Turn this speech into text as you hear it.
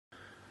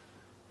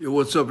Yo,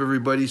 what's up,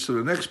 everybody? So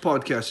the next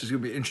podcast is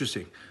gonna be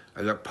interesting.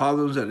 I got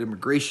problems at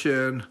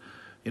immigration.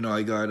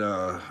 I met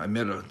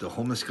the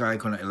homeless guy.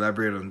 Gonna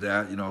elaborate on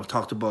that.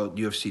 Talked about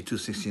UFC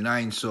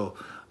 269. So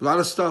a lot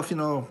of stuff.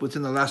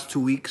 Within the last 2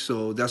 weeks.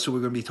 So that's what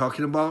we're gonna be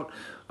talking about.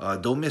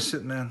 Don't miss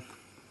it, man.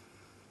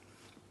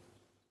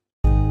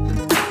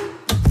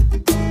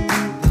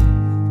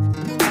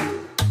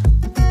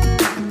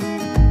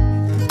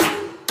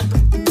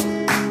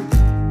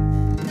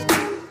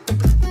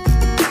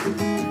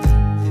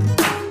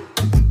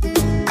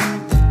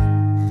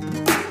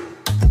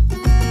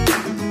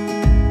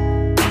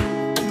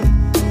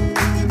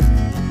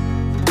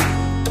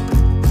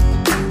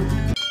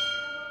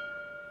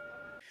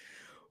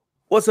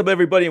 What's up,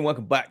 everybody, and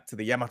welcome back to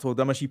the Yamato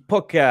Damashi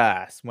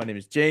podcast. My name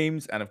is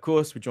James, and of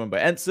course, we're joined by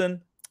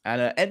Ensign.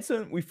 And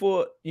Ensign, we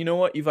thought, you know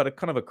what, you've had a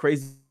kind of a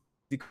crazy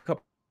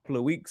couple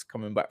of weeks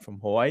coming back from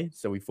Hawaii,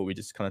 so we thought we'd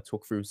just kind of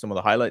talk through some of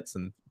the highlights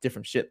and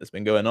different shit that's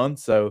been going on.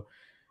 So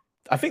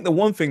I think the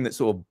one thing that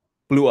sort of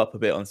blew up a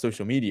bit on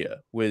social media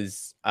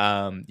was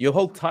your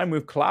whole time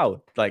with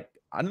Cloud. Like,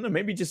 I don't know,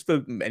 maybe just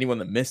for anyone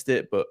that missed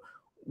it, but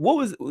what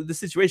was the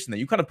situation there?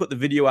 You kind of put the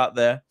video out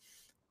there,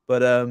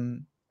 but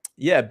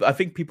yeah, but I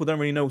think people don't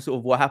really know sort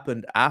of what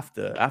happened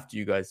after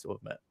you guys sort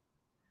of met.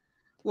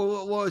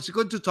 Well, it's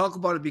good to talk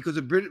about it because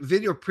the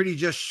video pretty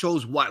just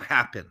shows what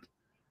happened.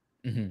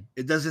 Mm-hmm.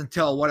 It doesn't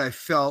tell what I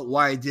felt,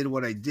 why I did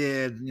what I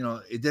did.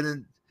 It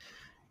didn't.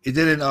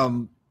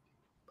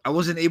 I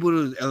wasn't able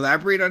to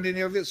elaborate on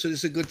any of it, so this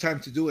is a good time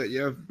to do it.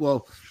 Yeah.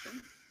 Well,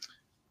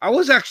 I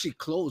was actually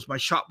closed. My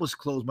shop was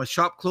closed. My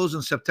shop closed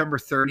on September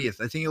 30th.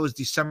 I think it was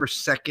December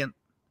 2nd.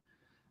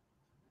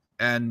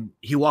 And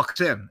he walks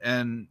in,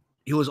 and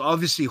he was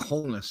obviously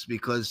homeless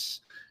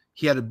because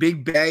he had a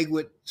big bag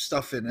with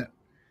stuff in it.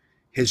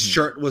 His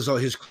shirt was,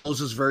 his clothes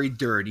was very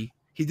dirty.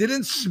 He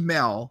didn't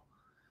smell,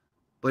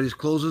 but his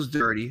clothes was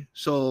dirty.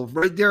 So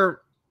right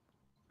there,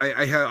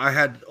 I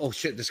had, oh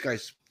shit, this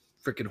guy's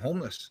freaking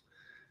homeless.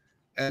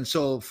 And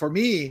so for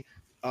me,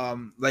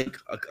 like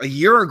a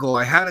year ago,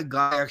 I had a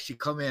guy actually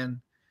come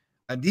in,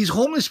 and these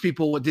homeless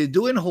people, what they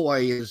do in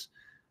Hawaii is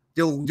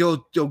they'll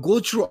go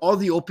through all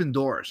the open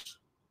doors.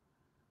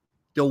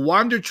 They'll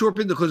wander through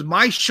open because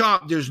my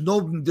shop, there's no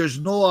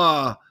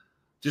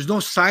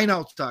sign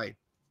outside.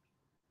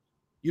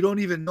 You don't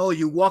even know.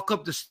 You walk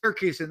up the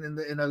staircase, and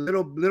in a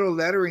little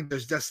lettering,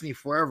 there's Destiny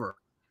Forever.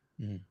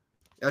 Mm-hmm.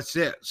 That's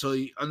it. So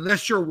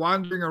unless you're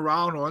wandering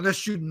around or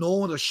unless you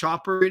know the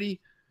shop already,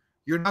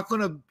 you're not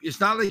gonna. It's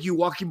not like you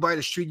walking by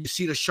the street, you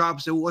see the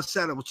shop, say, "What's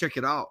that?" I will check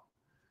it out.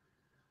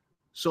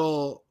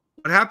 So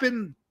what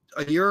happened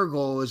a year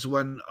ago is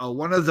when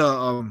one of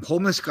the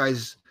homeless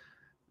guys,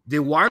 they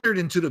wandered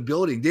into the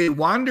building. They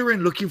wander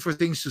in looking for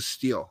things to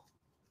steal.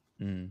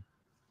 Mm.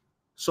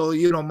 So,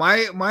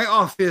 my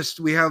office,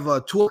 we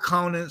have two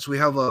accountants. We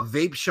have a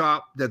vape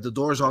shop that the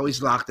door is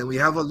always locked. And we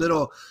have a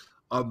little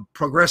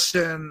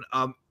progression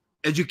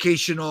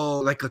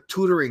educational, like a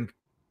tutoring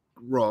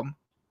room.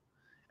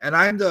 And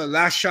I'm the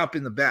last shop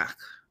in the back.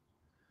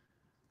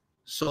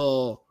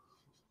 So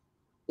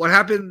what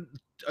happened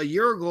a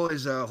year ago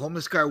is a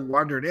homeless guy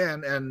wandered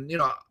in, and,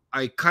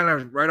 I kind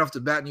of right off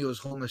the bat knew he was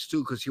homeless too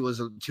because he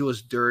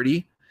was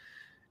dirty,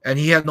 and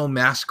he had no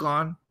mask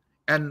on,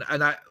 and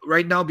I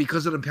right now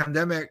because of the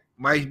pandemic,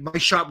 my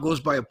shop goes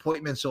by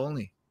appointments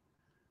only,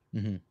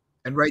 and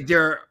right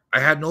there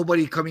I had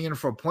nobody coming in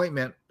for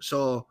appointment,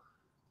 so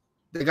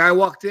the guy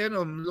walked in.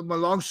 My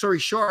long story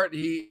short,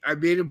 I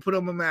made him put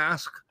on a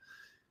mask.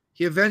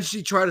 He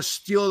eventually tried to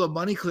steal the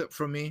money clip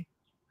from me.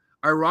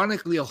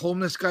 Ironically, a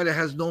homeless guy that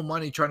has no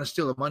money trying to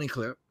steal a money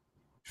clip.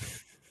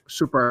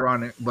 Super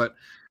ironic, but.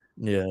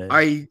 Yeah.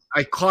 I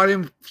caught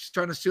him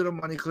trying to steal the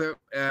money clip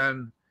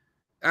and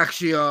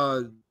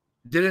actually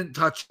didn't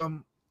touch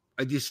him.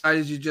 I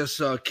decided to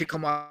just kick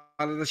him out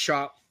of the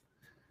shop,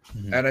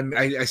 and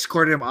I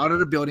escorted him out of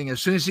the building. As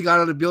soon as he got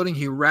out of the building,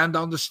 he ran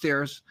down the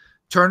stairs,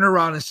 turned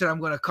around, and said, "I'm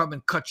going to come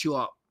and cut you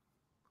up."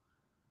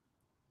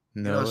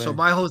 No way. So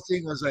my whole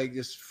thing was like,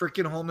 this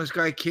freaking homeless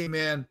guy came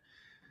in,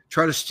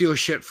 tried to steal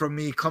shit from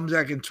me, comes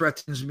back and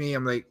threatens me.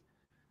 I'm like,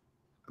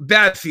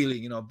 bad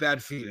feeling,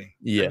 bad feeling.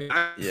 Yeah. I mean,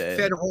 I've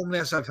fed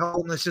homeless, I've helped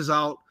homelesses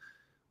out,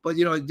 but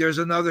there's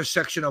another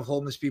section of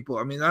homeless people.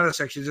 I mean, not a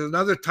section, there's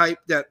another type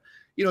that,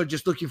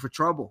 just looking for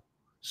trouble.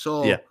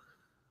 So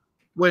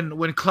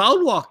when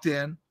Cloud walked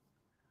in,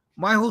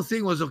 my whole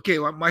thing was, okay,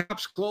 my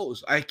shop's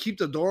closed. I keep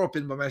the door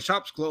open, but my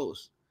shop's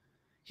closed.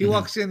 He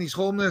walks in, he's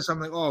homeless.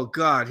 I'm like, oh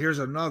God, here's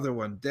another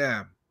one.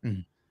 Damn.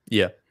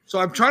 Yeah. So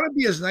I'm trying to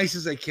be as nice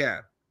as I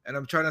can. And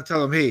I'm trying to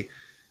tell him, hey,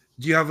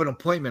 do you have an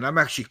appointment? I'm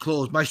actually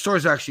closed. My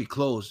store's actually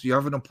closed. Do you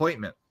have an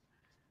appointment?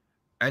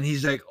 And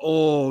he's like,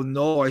 oh,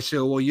 no. I said,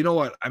 well, you know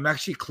what? I'm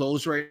actually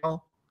closed right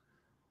now.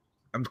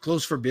 I'm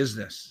closed for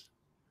business.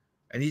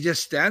 And he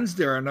just stands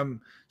there. And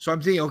I'm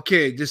thinking,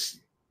 okay, just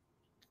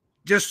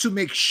to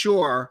make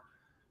sure,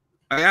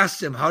 I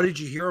asked him, how did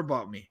you hear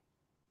about me?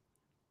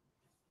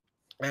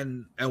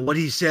 And what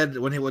he said,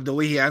 the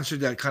way he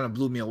answered that kind of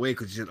blew me away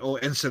because he said, oh,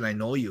 Ensign, I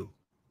know you.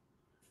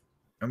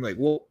 I'm like,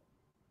 well.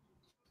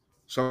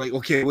 So I'm like,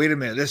 okay, wait a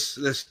minute.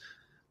 Let's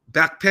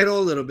backpedal a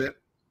little bit.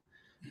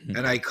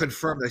 And I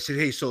confirmed. I said,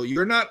 hey, so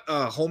you're not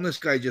a homeless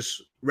guy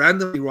just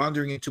randomly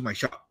wandering into my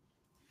shop.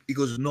 He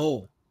goes,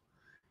 no.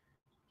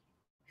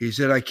 He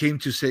said, I came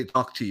to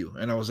talk to you.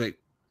 And I was like,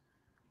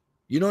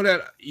 you know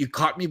that you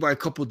caught me by a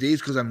couple of days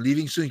because I'm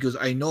leaving soon? He goes,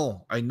 I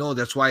know.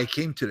 That's why I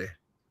came today.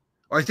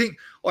 I think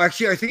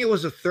it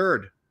was the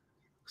 3rd.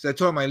 Because I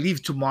told him I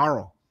leave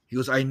tomorrow. He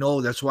goes, I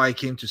know. That's why I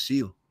came to see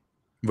you.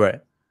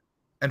 Right.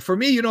 And for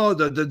me,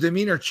 the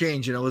demeanor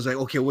changed. And I was like,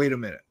 okay, wait a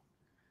minute.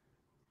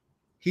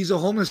 He's a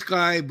homeless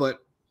guy,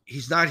 but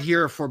he's not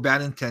here for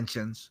bad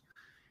intentions.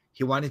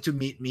 He wanted to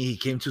meet me. He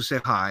came to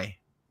say hi.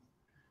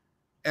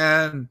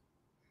 And,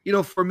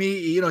 for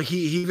me,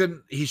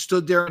 he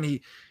stood there and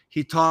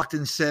he talked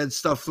and said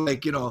stuff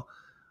like,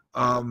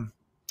 I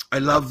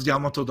love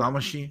Yamato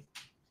Damashi.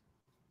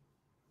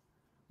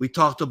 We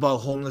talked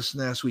about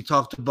homelessness. We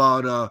talked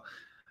about,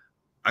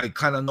 I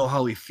kind of know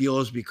how he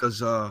feels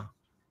because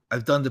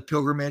I've done the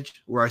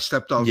pilgrimage where I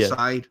stepped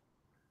outside,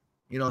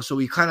 so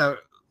we kind of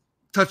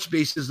touched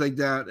bases like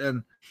that.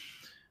 And,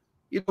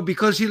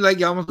 because he liked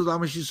Yamato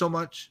Damashi so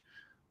much,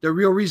 the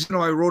real reason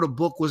why I wrote a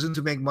book wasn't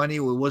to make money. It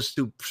was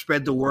to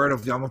spread the word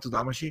of Yamato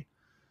Damashi.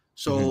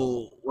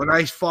 So when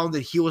I found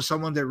that he was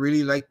someone that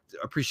really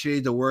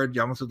appreciated the word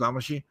Yamato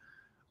Damashi,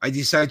 I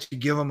decided to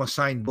give him a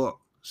signed book.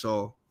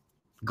 So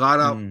got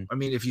up. I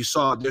mean, if you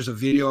saw, there's a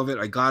video of it.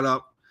 I got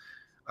up.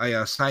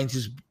 I signed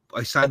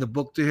the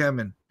book to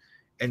him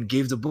and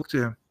gave the book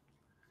to him.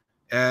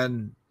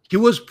 And he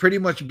was pretty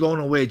much blown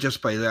away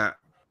just by that.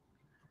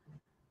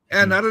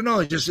 And I don't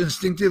know, just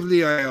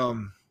instinctively,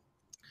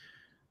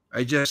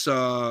 I just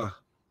thought,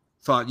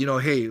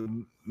 hey,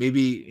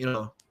 maybe,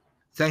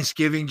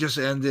 Thanksgiving just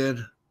ended.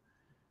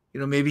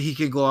 Maybe he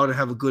could go out and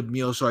have a good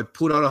meal. So I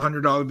pulled out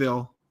 $100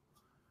 bill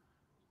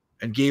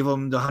and gave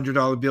him the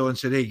 $100 bill and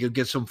said, hey, go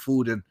get some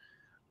food. And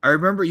I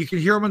remember you can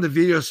hear him on the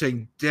video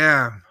saying,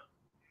 damn.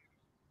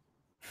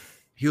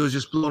 He was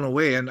just blown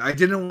away. And I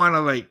didn't want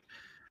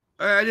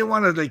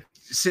to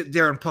sit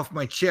there and puff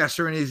my chest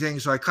or anything.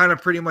 So I kind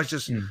of pretty much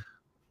just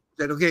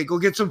said, okay, go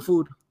get some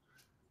food.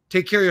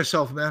 Take care of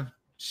yourself, man.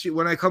 See,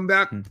 when I come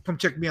back, come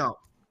check me out.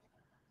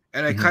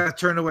 And I kind of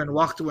turned away and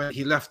walked away. And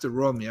he left the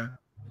room. Yeah.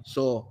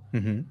 So,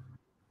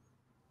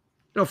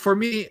 for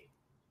me,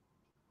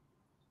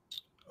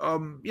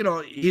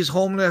 he's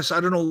homeless. I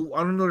don't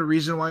know the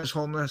reason why he's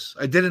homeless.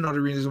 I didn't know the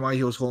reason why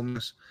he was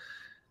homeless.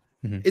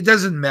 It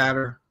doesn't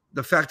matter.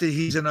 The fact that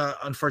he's in an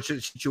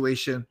unfortunate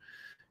situation,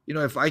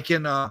 if I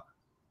can,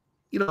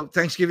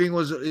 Thanksgiving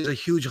is a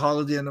huge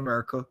holiday in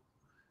America,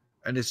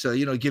 and it's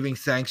giving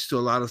thanks to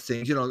a lot of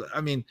things. I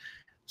mean,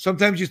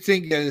 sometimes you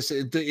think that it's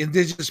the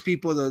indigenous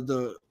people,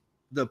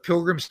 the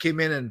pilgrims came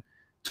in and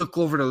took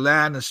over the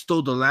land and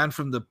stole the land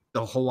from the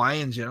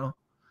Hawaiians.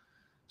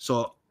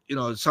 So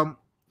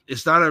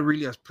it's not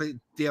really a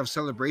day of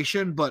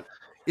celebration, but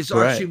it's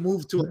actually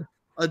moved to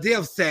a day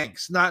of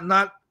thanks. Not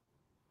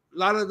a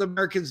lot of the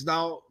Americans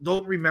now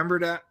don't remember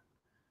that.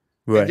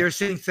 Right. And they're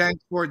saying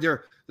thanks for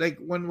their, like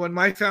when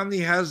my family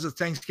has a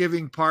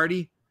Thanksgiving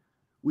party,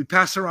 we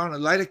pass around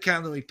light a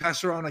candle,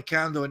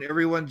 and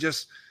everyone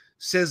just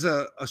says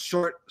a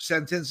short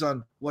sentence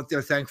on what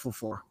they're thankful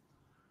for.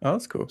 Oh,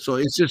 that's cool. So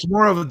it's just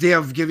more of a day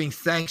of giving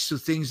thanks to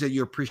things that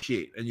you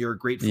appreciate and you're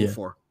grateful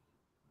for.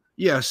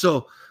 Yeah.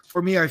 So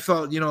for me, I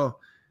felt,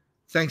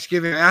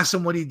 Thanksgiving, I asked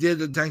him what he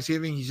did at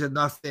Thanksgiving. He said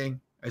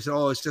nothing. I said,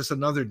 oh, it's just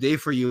another day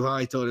for you, huh?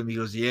 I told him. He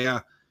goes, yeah.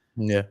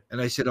 Yeah. And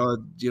I said, oh,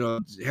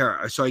 here.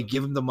 So I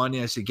gave him the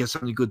money. I said, get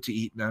something good to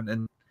eat, man.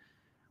 And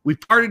we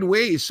parted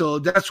ways. So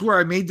that's where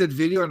I made that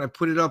video and I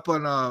put it up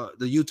on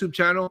the YouTube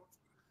channel.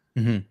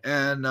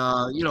 And,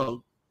 a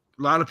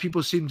lot of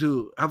people seem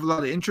to have a lot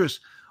of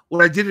interest.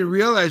 What I didn't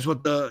realize,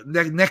 what the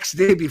next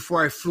day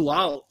before I flew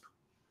out,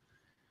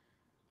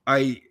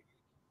 I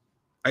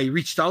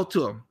reached out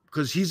to him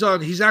because he's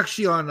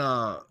actually on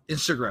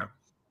Instagram.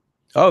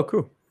 Oh,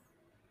 cool.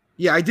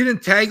 Yeah, I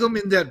didn't tag him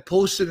in that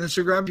post on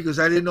Instagram because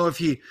I didn't know if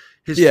his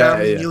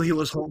family knew he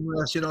was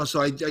homeless,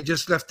 so I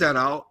just left that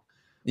out.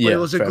 But it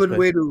was a good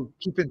way to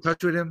keep in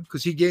touch with him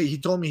because he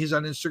told me he's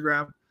on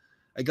Instagram.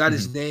 I got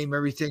his name,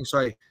 everything.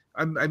 So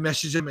I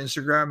messaged him on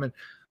Instagram, and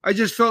I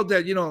just felt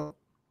that,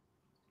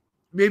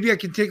 maybe I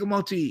can take him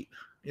out to eat.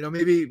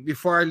 Maybe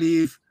before I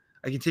leave,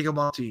 I can take him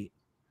out to eat.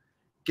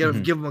 Give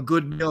him a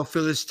good meal,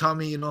 fill his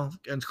tummy, and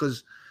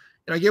because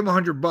I gave him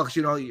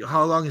 $100,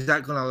 how long is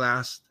that gonna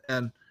last?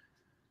 And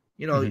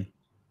I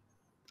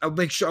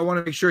want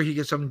to make sure he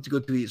gets something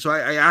good to eat. So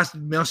I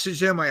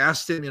messaged him. I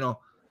asked him,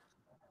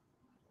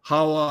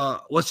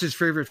 how what's his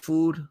favorite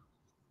food?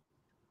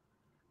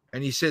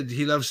 And he said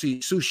he loves to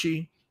eat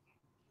sushi.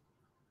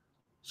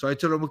 So I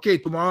told him, okay,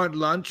 tomorrow at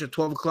lunch at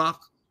 12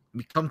 o'clock,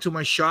 we come to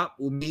my shop,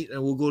 we'll meet,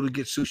 and we'll go to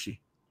get sushi.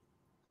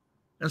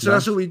 And so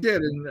that's what we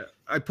did. And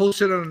I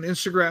posted on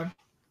Instagram.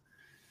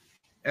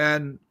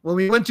 And when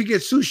we went to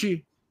get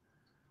sushi,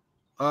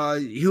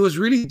 he was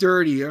really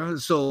dirty.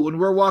 So when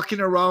we're walking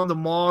around the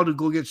mall to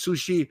go get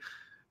sushi,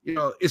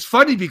 it's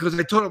funny because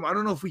I told him, I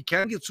don't know if we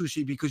can get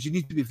sushi because you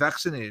need to be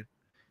vaccinated.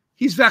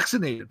 He's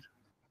vaccinated.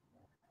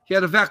 He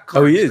had a vac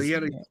Oh, card, he so is. he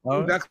had a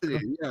Oh,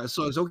 vaccinated. Yeah,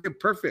 so it's okay,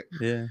 perfect.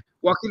 yeah.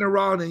 Walking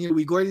around, and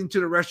we going into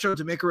the restaurant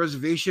to make a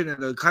reservation,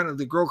 and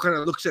the girl kind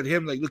of looks at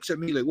him, like looks at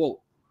me, like,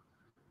 whoa.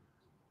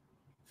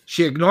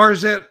 She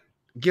ignores it,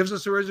 gives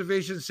us a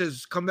reservation,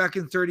 says, "Come back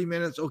in 30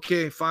 minutes."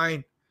 Okay,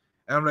 fine.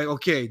 And I'm like,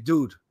 "Okay,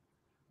 dude,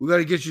 we got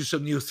to get you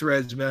some new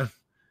threads, man."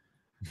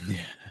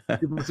 Yeah.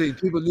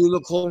 People you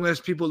look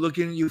homeless, people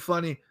looking at you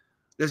funny.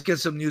 Let's get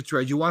some new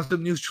threads. You want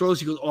some new clothes?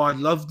 He goes, "Oh, I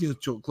love new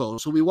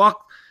clothes." So we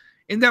walked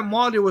in that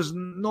mall. There was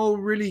no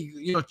really,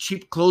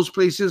 cheap clothes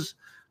places.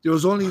 There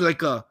was only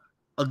like a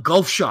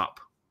golf shop.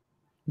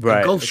 And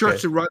Right. golf shirts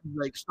Okay. to run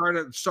like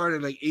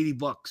started like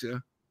 $80. Yeah.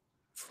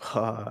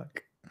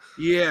 Fuck.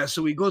 Yeah.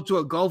 So we go to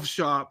a golf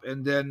shop,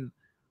 and then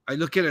I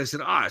look at it and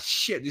said, "Ah,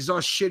 shit, these are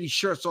all shitty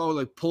shirts, all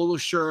like polo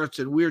shirts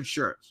and weird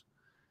shirts."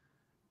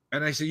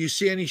 And I said, "You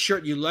see any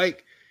shirt you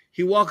like?"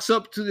 He walks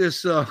up to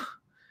this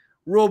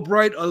real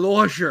bright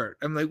Aloha shirt.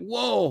 I'm like,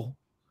 "Whoa,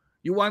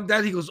 you want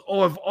that?" He goes,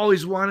 "Oh, I've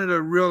always wanted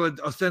a real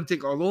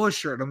authentic Aloha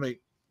shirt." I'm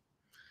like,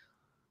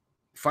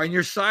 "Find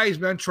your size,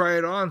 man. Try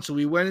it on." So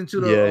we went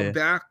into the Yeah.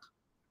 back,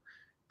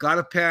 got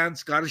a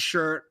pants, got a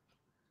shirt,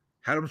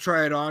 had him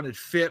try it on. It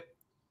fit.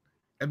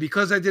 And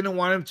because I didn't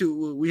want him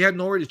to, we had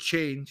nowhere to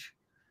change.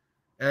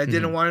 And I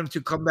didn't want him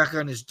to come back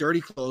on his dirty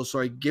clothes. So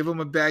I give him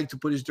a bag to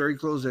put his dirty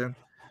clothes in.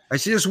 I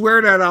said, "Just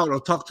wear that out. I'll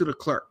talk to the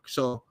clerk."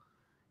 So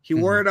he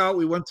wore it out.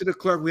 We went to the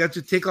clerk. We had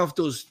to take off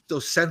those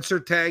sensor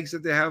tags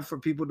that they have for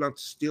people not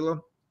to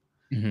steal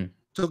them.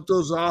 Took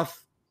those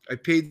off. I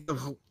paid the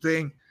whole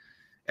thing.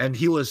 And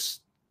he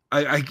was,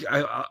 I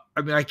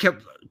mean, I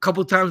kept a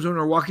couple times when we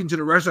were walking to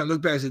the restaurant, I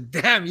looked back, I said,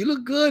 "Damn, you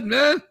look good,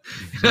 man."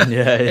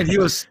 Yeah. And he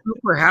was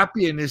super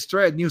happy in his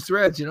new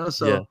threads,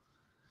 So Yeah.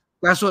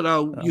 that's what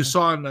you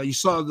saw. You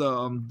saw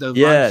the lunch,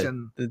 Yeah.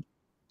 and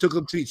took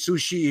him to eat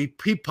sushi.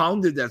 He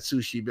pounded that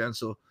sushi, man.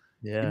 So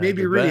it Yeah. made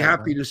me The really best,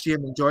 happy man. to see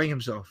him enjoying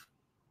himself.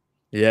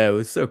 Yeah, it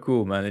was so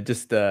cool, man. It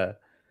just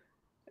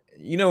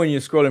when you're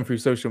scrolling through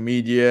social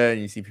media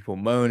and you see people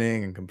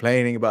moaning and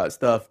complaining about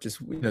stuff, just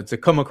to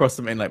come across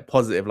something like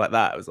positive like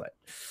that, it was like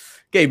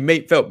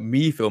felt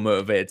me feel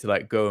motivated to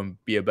like go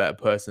and be a better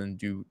person,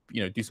 do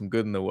some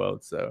good in the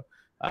world. So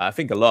I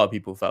think a lot of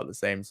people felt the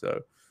same. So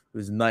it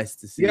was nice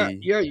to Yeah, see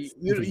yeah. something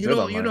good You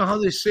online. know how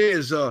they say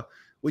is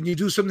when you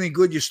do something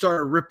good, you start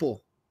a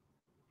ripple.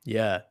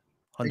 Yeah,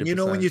 And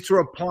 100%. when you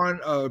throw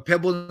a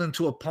pebble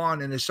into a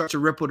pond and it starts to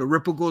ripple, the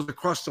ripple goes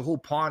across the whole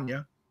pond,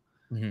 yeah.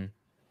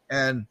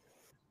 And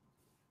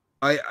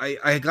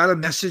I got a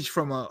message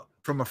from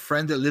a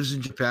friend that lives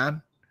in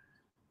Japan,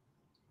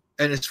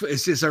 and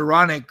it's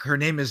ironic. Her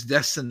name is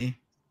Destiny,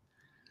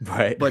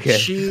 Right. but Okay.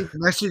 she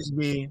messaged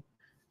me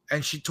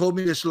and she told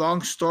me this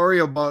long story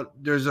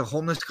about there's a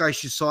homeless guy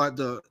she saw at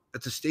the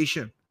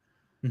station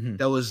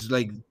that was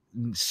like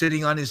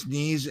sitting on his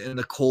knees in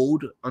the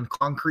cold on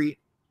concrete,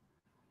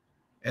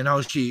 and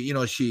how she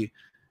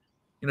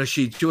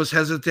was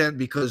hesitant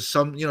because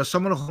some of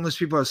the homeless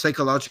people have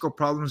psychological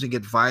problems and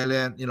get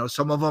violent.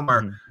 Some of them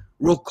are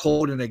real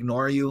cold and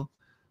ignore you.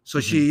 So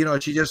she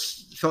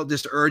just felt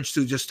this urge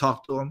to just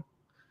talk to him.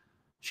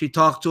 She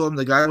talked to him.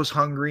 The guy was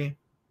hungry,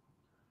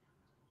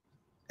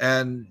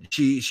 and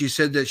she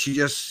said that she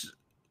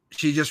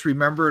just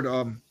remembered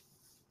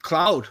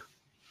Cloud.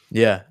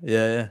 Yeah.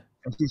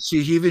 And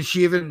she's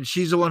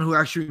the one who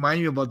actually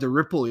reminded me about the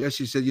ripple. Yeah,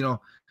 she said, you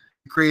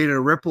created a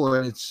ripple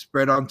and it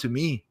spread onto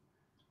me.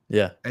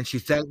 Yeah. And she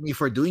thanked me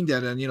for doing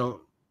that. And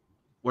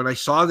when I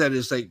saw that,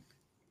 it's like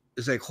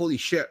holy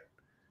shit.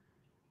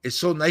 It's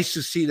so nice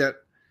to see that.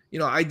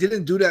 I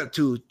didn't do that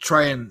to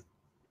try and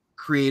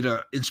create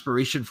a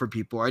inspiration for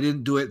people. I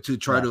didn't do it to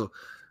try to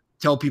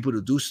tell people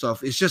to do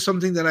stuff. It's just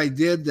something that I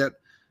did that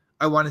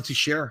I wanted to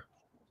share.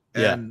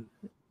 And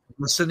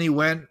Sunny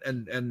went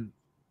and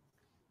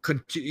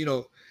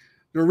continue.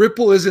 The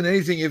ripple isn't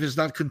anything if it's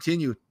not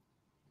continued.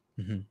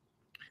 And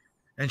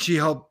she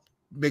helped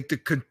make the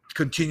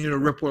continue to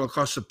ripple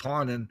across the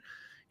pond. And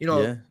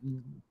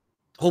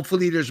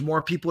hopefully there's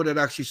more people that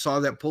actually saw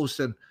that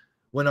post and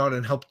went out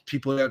and helped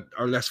people that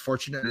are less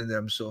fortunate than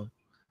them. So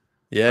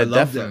yeah, I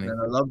love definitely. that,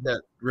 man. I love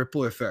that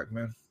ripple effect,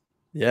 man.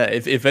 Yeah,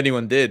 if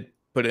anyone did,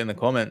 put it in the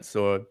comments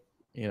or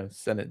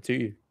send it to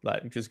you,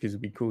 like, just because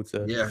it'd be cool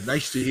to. Yeah,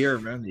 nice to hear,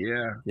 man.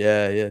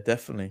 Yeah,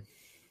 definitely.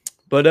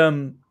 But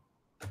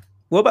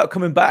what about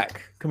coming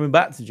back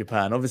to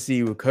Japan?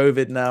 Obviously with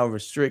COVID now,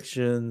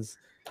 restrictions.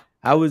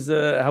 How was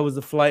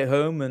the flight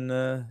home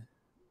and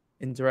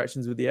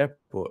interactions with the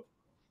airport?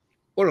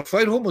 Well, the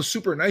flight home was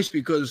super nice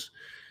because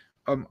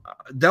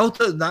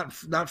Delta is not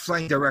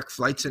flying direct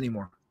flights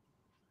anymore.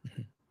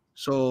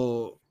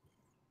 So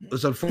it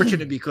was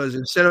unfortunate because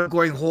instead of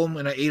going home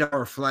in an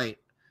 8-hour flight,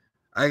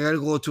 I got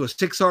to go to a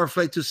 6-hour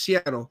flight to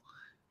Seattle,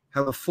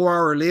 have a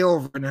 4-hour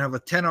layover, and have a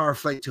 10-hour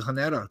flight to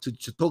Haneda,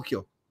 to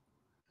Tokyo.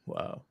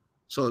 Wow.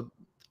 So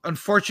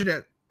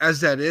unfortunate as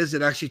that is,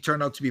 it actually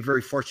turned out to be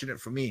very fortunate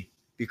for me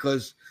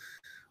because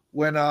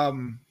when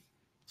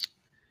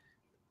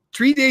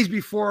 3 days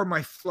before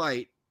my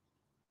flight,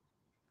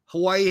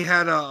 Hawaii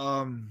had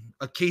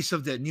a case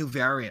of that new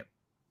variant.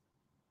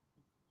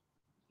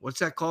 what's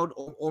that called?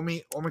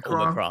 Omicron.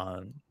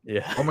 Omicron.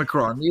 Yeah.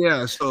 Omicron.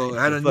 Yeah. So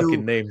I had a Fucking new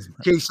names, man.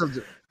 case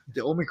of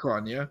the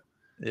Omicron. Yeah.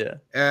 Yeah.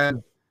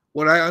 And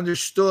what I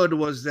understood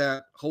was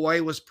that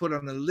Hawaii was put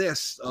on a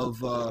list of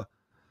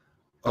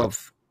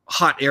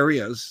hot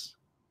areas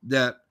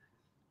that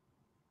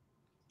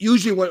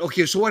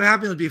usually so what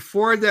happened was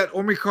before that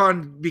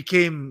Omicron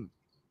became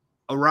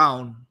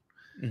around,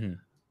 Mm-hmm.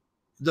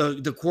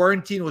 the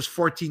quarantine was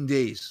 14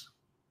 days.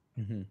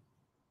 Mm-hmm.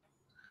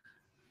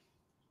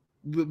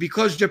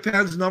 Because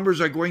Japan's numbers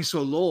are going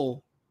so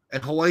low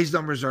and Hawaii's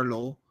numbers are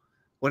low,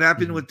 what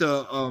happened with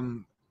the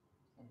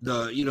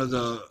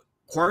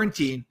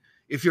quarantine,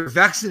 if you're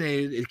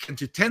vaccinated, it came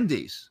to 10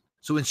 days.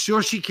 So when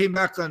Shoshi came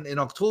back in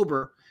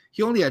October,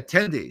 he only had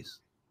 10 days.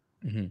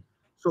 Mm-hmm.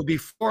 So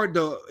before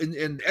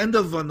in end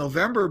of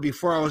November,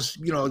 before I was,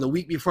 the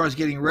week before I was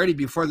getting ready,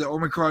 before the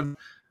Omicron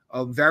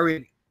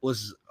variant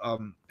was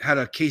had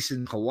a case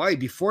in Hawaii,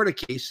 before the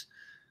case,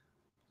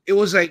 it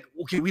was like,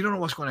 okay, we don't know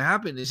what's going to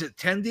happen. Is it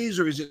 10 days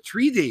or is it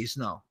 3 days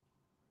now?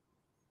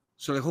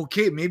 So like,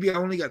 okay, maybe I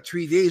only got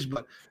 3 days,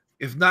 but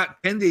if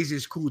not, 10 days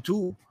is cool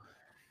too.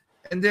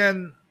 And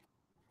then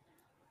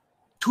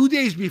 2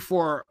 days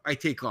before I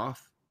take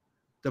off,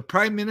 the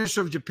Prime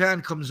Minister of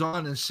Japan comes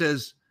on and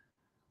says,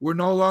 we're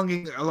no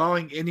longer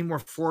allowing any more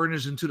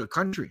foreigners into the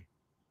country.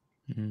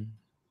 Mm-hmm.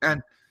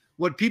 And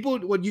what people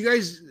watching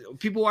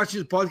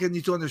this podcast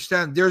need to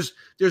understand, there's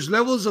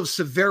levels of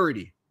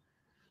severity.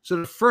 So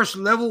the first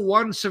level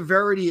 1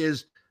 severity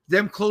is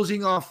them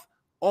closing off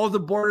all the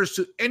borders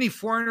to any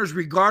foreigners,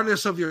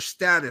 regardless of your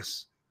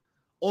status.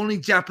 Only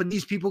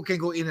Japanese people can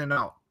go in and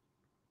out.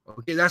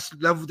 Okay, that's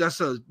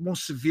the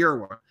most severe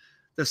one.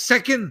 The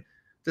second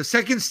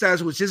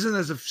status, which isn't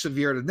as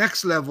severe, the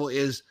next level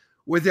is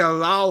where they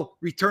allow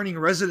returning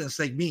residents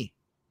like me.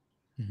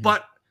 Mm-hmm.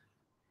 But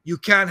you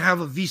can't have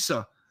a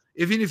visa.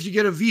 Even if you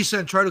get a visa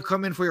and try to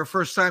come in for your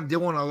first time, they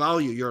won't allow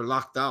you. You're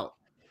locked out.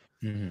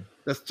 Mm-hmm.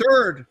 The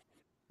third,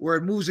 where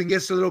it moves and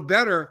gets a little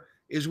better,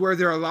 is where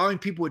they're allowing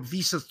people with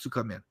visas to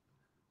come in.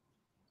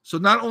 So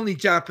not only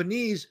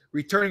Japanese,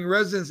 returning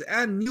residents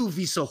and new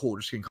visa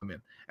holders can come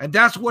in. And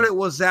that's what it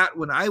was at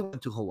when I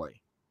went to Hawaii.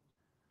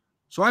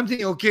 So I'm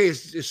thinking, okay,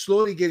 it's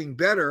slowly getting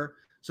better.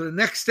 So the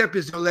next step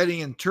is they're letting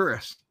in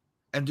tourists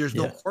and there's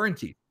no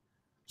quarantine.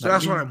 So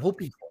that's what I'm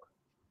hoping for.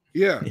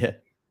 Yeah. Yeah.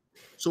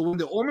 So when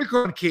the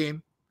Omicron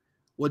came,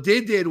 what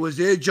they did was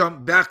they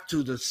jumped back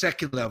to the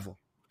second level.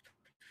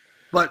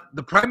 But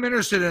the Prime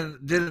Minister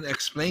didn't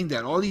explain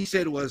that. All he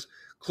said was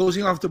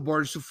closing off the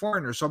borders to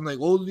foreigners. So I'm like,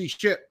 holy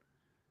shit,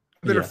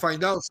 I better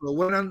find out. So I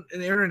went on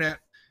the internet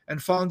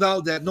and found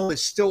out that no,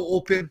 it's still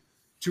open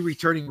to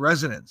returning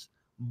residents.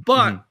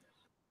 But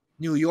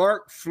New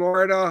York,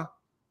 Florida,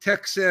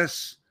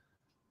 Texas,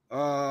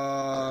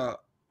 Hawaii,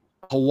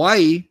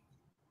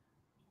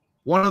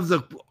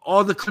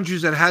 all the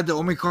countries that had the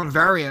Omicron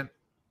variant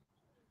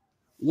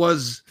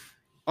was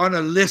on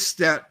a list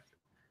that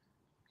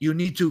you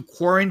need to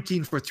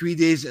quarantine for 3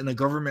 days in a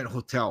government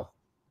hotel.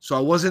 So I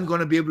wasn't going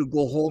to be able to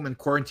go home and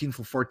quarantine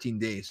for 14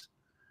 days.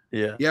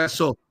 Yeah. Yeah.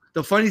 So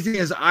the funny thing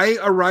is I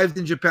arrived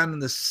in Japan on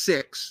the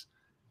 6th.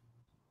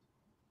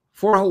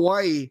 For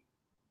Hawaii,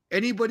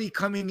 anybody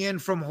coming in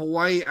from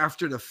Hawaii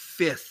after the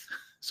 5th.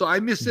 So I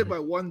missed it by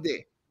 1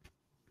 day.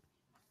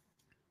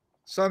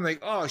 So I'm like,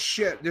 oh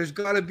shit, there's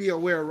got to be a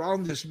way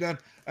around this, man.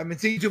 I've been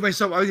thinking to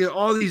myself, I get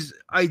all these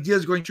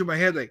ideas going through my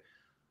head. Like,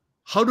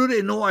 how do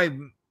they know I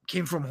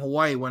came from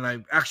Hawaii when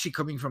I'm actually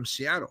coming from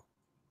Seattle?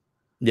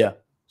 Yeah.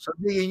 So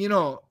I'm thinking,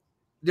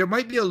 there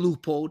might be a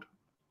loophole.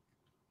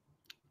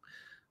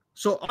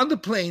 So on the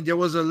plane, there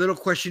was a little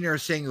questionnaire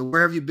saying,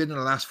 where have you been in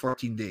the last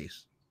 14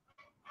 days?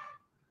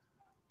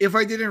 If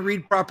I didn't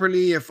read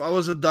properly, if I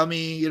was a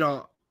dummy,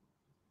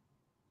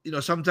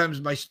 sometimes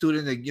my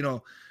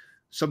student,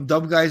 some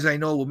dumb guys I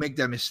know will make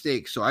that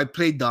mistake. So I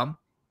played dumb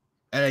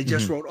and I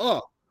just wrote,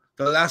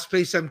 the last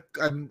place I'm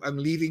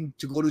leaving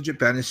to go to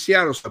Japan is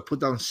Seattle. So I put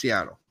down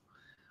Seattle.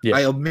 Yeah.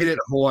 I omitted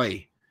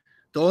Hawaii.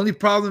 The only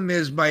problem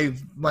is my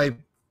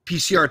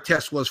PCR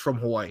test was from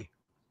Hawaii.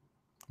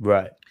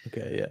 Right.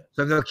 Okay. Yeah.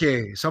 So I'm like,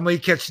 okay, somebody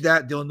catch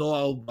that, they'll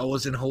know I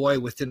was in Hawaii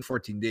within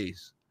 14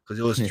 days because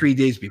it was 3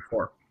 days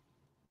before.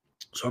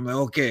 So I'm like,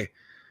 okay,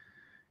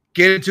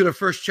 get into the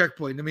first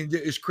checkpoint. I mean,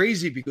 it's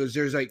crazy because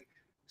there's like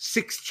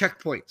 6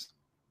 checkpoints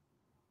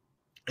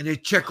and they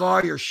check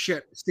all your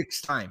shit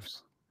 6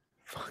 times.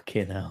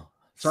 Fucking hell.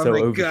 So I'm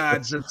like,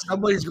 God, so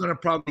somebody's going to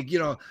probably,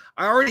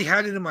 I already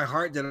had it in my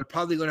heart that I'm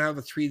probably going to have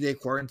a 3-day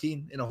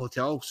quarantine in a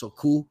hotel. So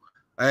cool.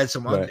 I had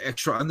some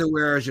extra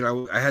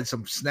underwears, I had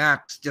some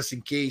snacks just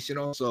in case,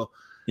 So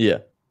yeah,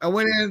 I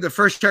went in the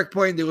first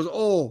checkpoint. They was,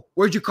 oh,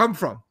 where'd you come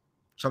from?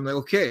 So I'm like,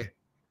 okay,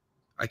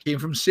 I came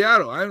from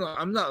Seattle.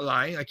 I'm not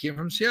lying. I came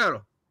from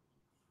Seattle.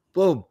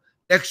 Boom.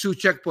 Next 2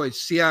 checkpoints,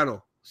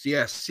 Seattle.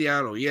 Yes,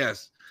 Seattle.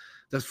 Yes.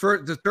 The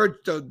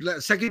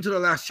second to the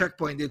last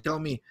checkpoint, they tell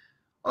me,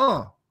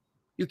 oh,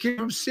 you came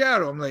from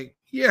Seattle. I'm like,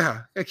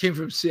 yeah, I came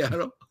from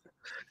Seattle.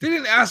 They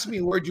didn't ask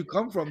me where'd you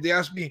come from. They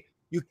asked me,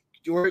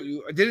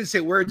 they didn't say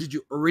where did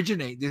you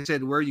originate. They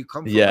said where you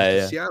come from.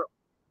 Yeah. Seattle.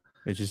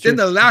 Which is Then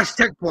true. the last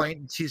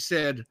checkpoint, she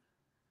said,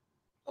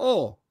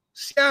 "Oh,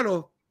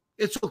 Seattle,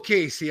 it's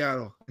okay,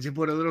 Seattle." And she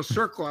put a little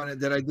circle on it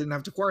that I didn't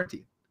have to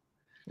quarantine.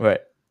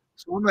 Right.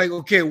 So I'm like,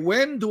 okay,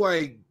 when am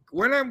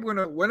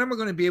I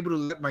gonna be able to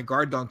let my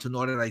guard down to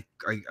know that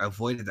I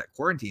avoided that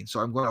quarantine? So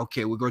I'm going,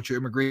 okay, we're going to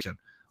immigration.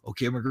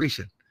 Okay,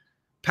 immigration.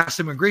 Past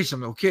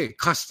immigration. Okay,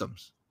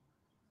 customs.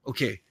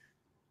 Okay,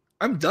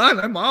 I'm done.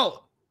 I'm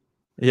out.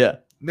 Yeah.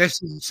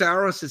 Messaged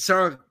Sarah, said,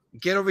 Sarah,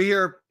 get over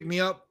here, pick me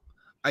up.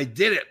 I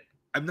did it.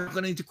 I'm not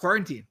going into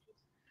quarantine.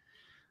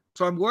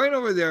 So I'm going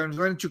over there and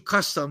going to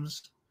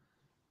customs.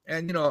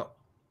 And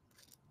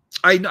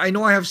I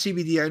know I have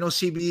CBD. I know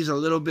CBD is a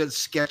little bit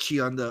sketchy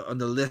on the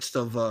list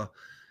of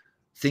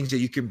things that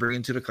you can bring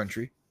into the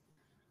country.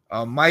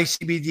 My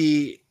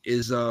CBD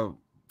is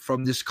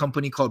from this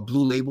company called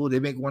Blue Label. They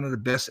make one of the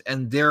best,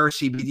 and their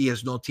CBD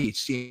has no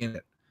THC in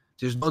it.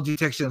 There's no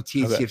detection of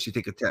THC if you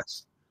take a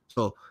test.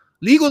 So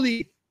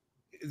legally,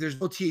 there's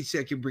no THC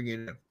I can bring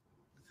it in.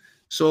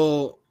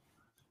 So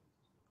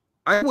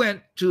I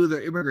went to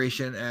the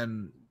immigration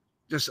and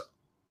just,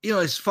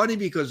 it's funny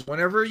because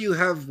whenever you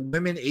have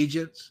women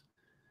agents,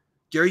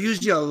 they're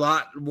usually a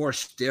lot more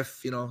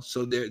stiff,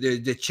 so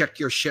they check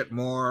your shit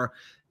more.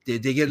 They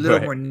get a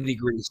little more nitty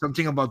gritty,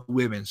 something about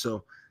women.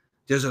 So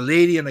there's a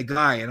lady and a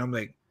guy, and I'm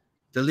like,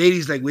 the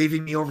lady's like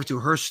waving me over to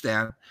her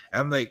stand.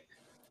 And I'm like,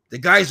 the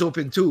guy's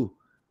open too.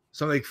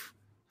 So I'm like,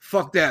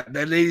 fuck that.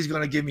 That lady's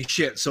going to give me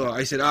shit. So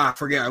I said,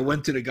 forget. I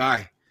went to the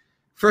guy.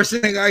 First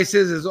thing the guy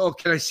says is, oh,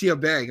 can I see a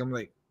bag? I'm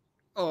like,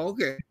 oh,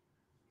 okay.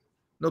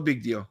 No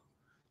big deal.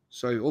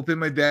 So I open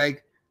my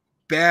bag.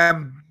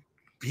 Bam.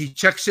 He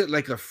checks it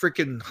like a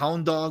freaking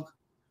hound dog.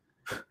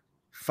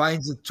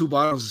 Finds the 2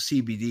 bottles of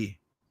CBD.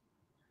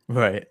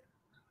 Right.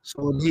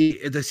 So the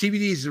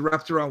CBD is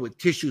wrapped around with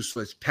tissue,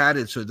 so it's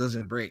padded so it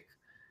doesn't break.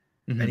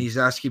 Mm-hmm. And he's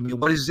asking me,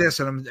 what is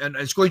this? And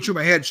it's going through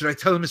my head. Should I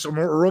tell him it's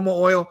aroma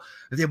oil?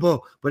 And they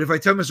both. But if I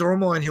tell him it's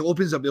aroma oil and he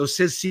opens up, it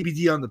says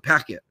CBD on the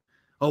packet.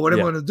 Oh, what am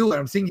I going to do?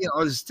 And I'm thinking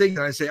all this thing.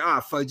 And I say,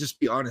 fine, just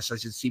be honest. I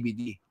said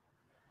CBD.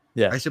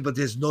 Yeah. I said, but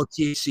there's no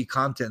THC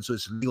content, so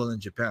it's legal in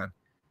Japan.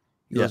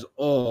 He goes,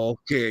 oh,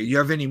 okay. You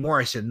have any more?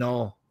 I said,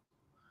 no.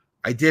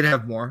 I did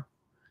have more.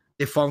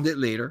 They found it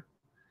later.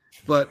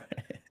 But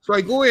so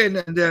I go in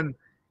and then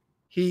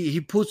he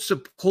closes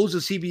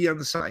the CBD on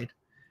the side.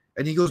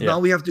 And he goes, now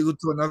we have to go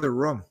to another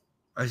room.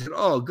 I said,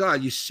 oh,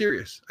 God, you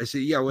serious? I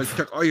said, yeah, we'll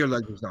check all your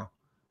luggage now.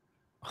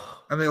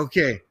 I'm like,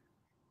 okay,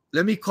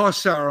 let me call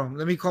Sarah.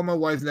 Let me call my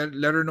wife. Let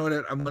her know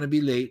that I'm going to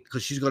be late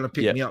because she's going to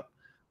pick me up.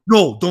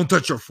 No, don't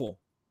touch your phone.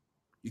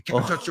 You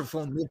can't touch your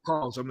phone. No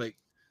calls. I'm like,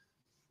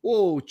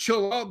 whoa,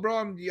 chill out,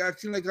 bro. You're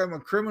acting like I'm a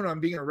criminal. I'm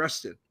being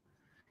arrested.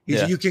 He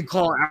said, you can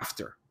call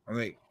after. I'm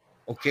like,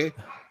 okay.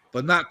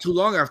 But not too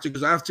long after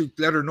because I have to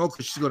let her know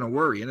because she's going to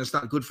worry. And it's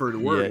not good for her to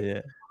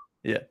worry.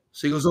 Yeah.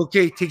 So he goes,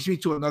 okay, takes me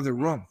to another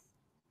room.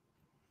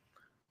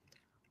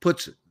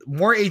 Puts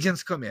more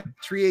agents come in.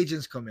 3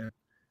 agents come in.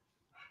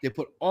 They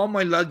put all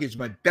my luggage,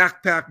 my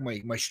backpack,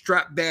 my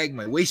strap bag,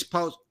 my waist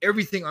pouch,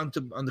 everything on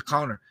the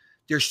counter.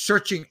 They're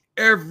searching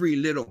every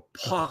little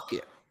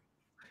pocket.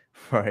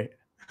 Right.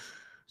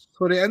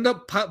 So they end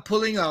up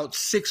pulling out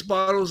 5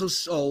 bottles of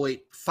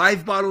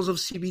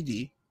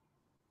CBD.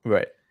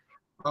 Right.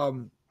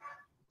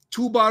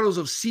 2 bottles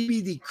of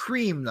CBD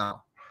cream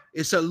now.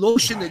 It's a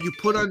lotion that you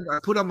put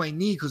on my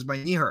knee because my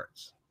knee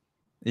hurts.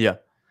 Yeah.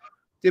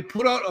 They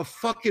put out a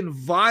fucking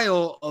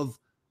vial of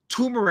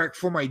turmeric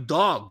for my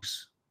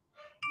dogs.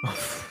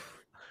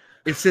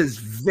 It says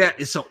vet.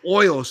 It's an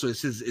oil, so it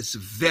says it's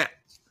vet.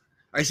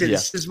 I said,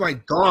 this is my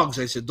dogs.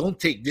 I said, don't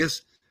take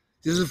this.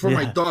 This is for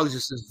my dogs.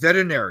 This is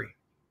veterinary.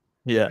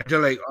 Yeah. And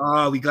they're like,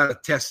 we got to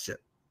test it.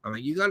 I'm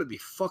like, you got to be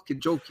fucking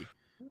joking.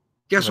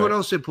 Guess what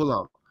else they pull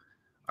out?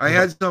 I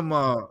had some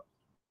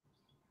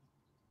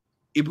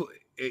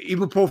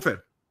ibuprofen.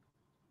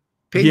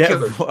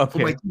 Painkillers for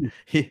my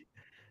teeth.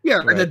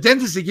 And the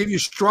dentist, they give you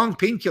strong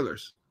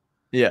painkillers.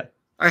 Yeah.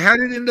 I had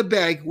it in the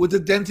bag with the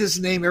dentist's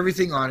name,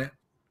 everything on it.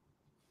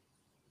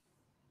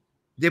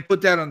 They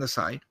put that on the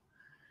side.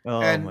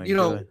 Oh, and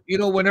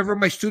whenever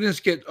my students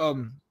get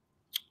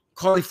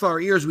cauliflower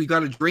ears, we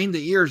got to drain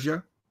the ears,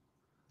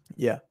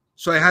 Yeah.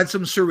 So I had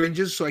some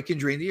syringes so I can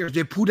drain the ears.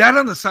 They put that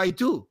on the side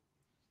too.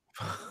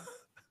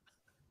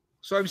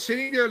 So I'm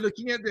sitting there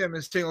looking at them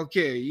and saying,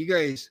 okay, you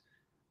guys,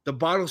 the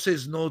bottle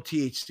says no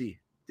THC.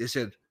 They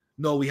said,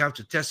 no, we have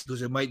to test it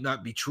because it might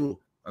not be true.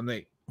 I'm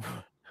like,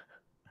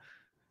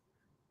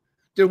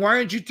 then why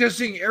aren't you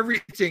testing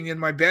everything in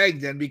my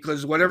bag then?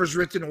 Because whatever's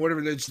written or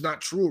whatever, it's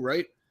not true,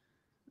 right?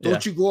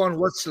 Don't you go on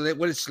what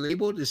it's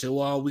labeled? They say,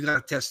 well, we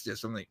got to test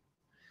this. I'm like,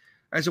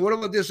 I said, what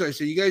about this? I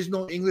said, you guys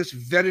know English?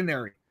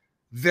 Veterinary.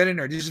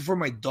 This is for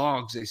my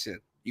dogs. They said,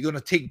 you're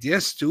going to take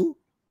this too?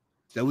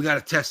 Then we got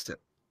to test it.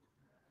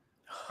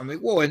 I'm like,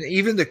 whoa. And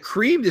even the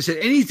cream, they said,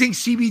 anything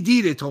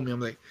CBD, they told me.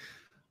 I'm like,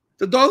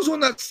 the dogs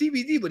want not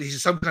CBD, but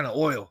it's some kind of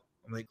oil.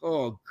 I'm like,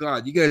 oh,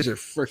 God, you guys are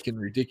freaking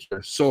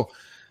ridiculous. So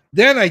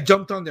then I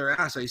jumped on their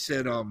ass. I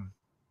said,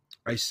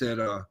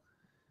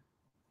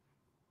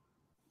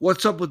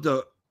 what's up with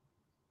the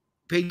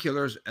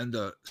painkillers and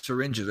the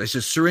syringes. I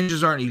said,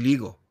 syringes aren't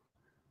illegal.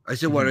 I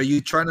said, what, Mhm. are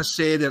you trying to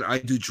say that I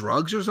do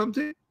drugs or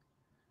something?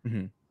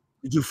 Mhm.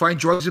 Did you find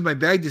drugs in my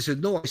bag? They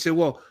said, no. I said,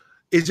 well,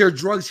 is there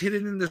drugs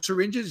hidden in the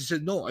syringes? He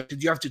said, no. I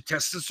said, you have to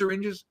test the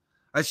syringes?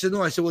 I said,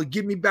 no. I said, well,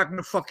 give me back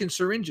my fucking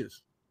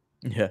syringes.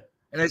 Yeah.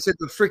 And I said,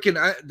 the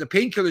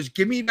painkillers,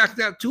 give me back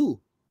that too.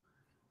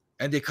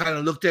 And they kind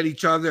of looked at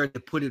each other and they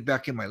put it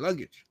back in my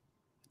luggage.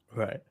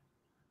 Right.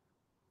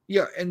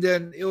 Yeah. And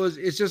then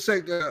it's just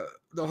like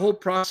the whole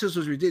process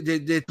was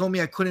ridiculous. They told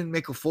me I couldn't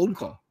make a phone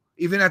call.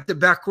 Even at the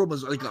back room, it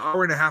was like an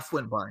hour and a half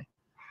went by.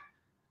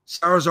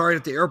 Sarah's already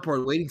at the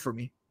airport waiting for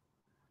me.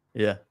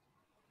 Yeah.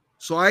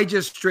 So I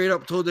just straight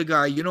up told the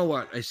guy, you know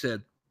what? I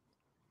said,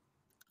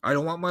 I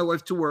don't want my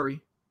wife to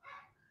worry.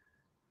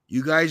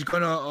 You guys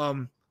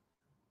gonna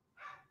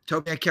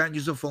tell me I can't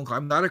use a phone call.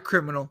 I'm not a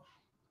criminal.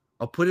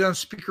 I'll put it on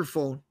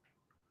speakerphone.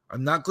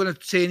 I'm not gonna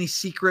say any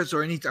secrets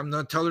or anything. I'm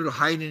not tell her to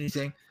hide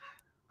anything.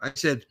 I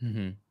said,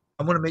 Mhm.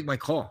 I'm gonna make my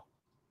call.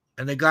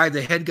 And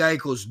the head guy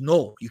goes,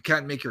 no, you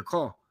can't make your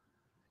call.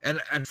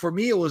 And for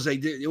me, it was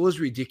like it was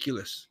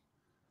ridiculous.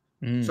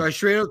 So I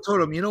straight up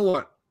told him, you know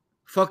what?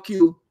 Fuck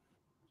you.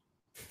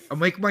 I'll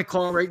make my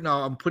call right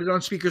now. I'm put it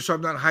on speaker so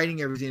I'm not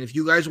hiding everything. If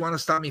you guys want to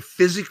stop me,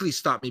 physically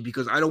stop me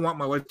because I don't want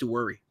my wife to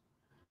worry.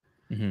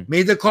 Mhm.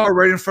 Made the call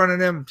right in front of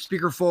them,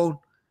 speakerphone.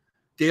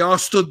 They all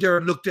stood there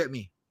and looked at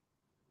me.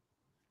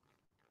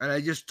 And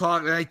I just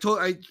talked. And I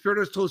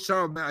told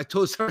Sarah, man, I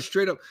told Sarah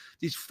straight up,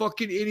 these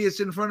fucking idiots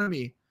in front of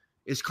me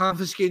is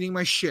confiscating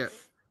my shit.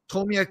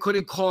 Told me I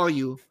couldn't call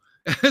you.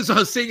 So I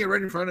was saying it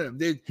right in front of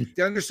them.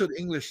 They understood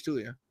English too,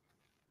 yeah.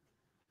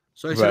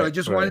 So I said, I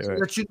just wanted to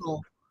let you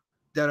know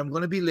that I'm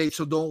going to be late,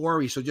 so don't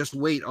worry. So just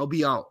wait. I'll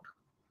be out.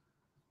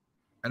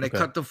 And I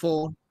cut the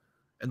phone,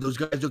 and those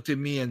guys looked at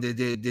me, and they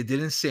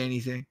didn't say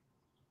anything.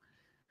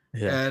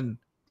 Yeah. And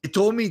they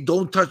told me,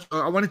 don't touch.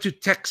 I wanted to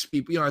text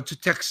people,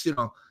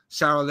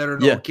 Sarah, let her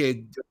know,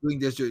 okay, doing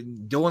this. They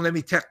won't let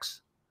me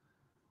text.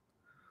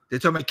 They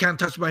told me I can't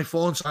touch my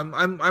phone. So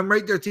I'm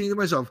right there thinking to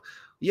myself,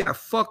 yeah,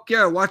 fuck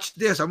yeah, watch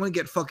this. I'm going to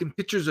get fucking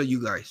pictures of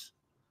you guys.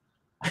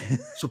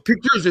 So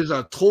pictures is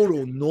a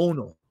total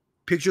no-no.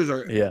 Pictures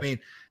are, I mean,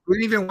 they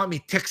didn't even want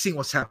me texting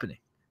what's happening.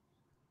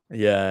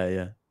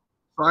 Yeah.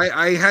 So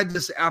I had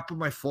this app on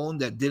my phone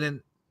that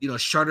didn't,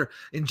 shutter.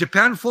 In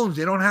Japan phones,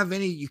 they don't have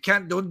any,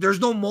 there's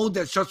no mode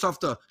that shuts off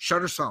the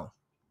shutter sound.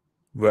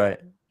 Right.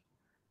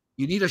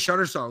 You need a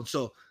shutter sound.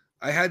 So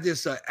I had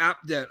this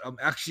app that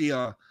actually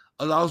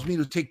allows me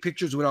to take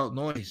pictures without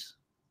noise.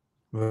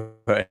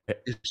 Right.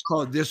 It's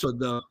called this one,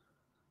 the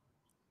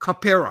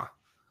Capera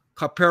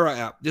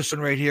app. This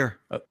one right here.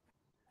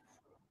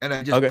 And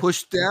I just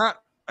pushed that.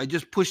 I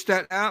just pushed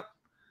that app.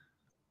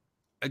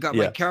 I got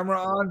my camera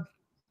on.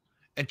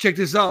 And check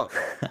this out.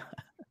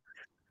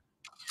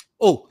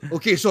 Oh,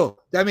 okay. So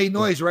that made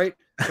noise, right?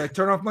 So I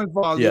turn off my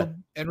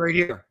volume and right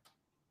here.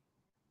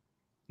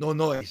 No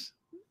noise.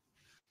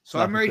 So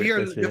I'm right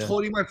here just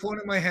holding my phone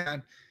in my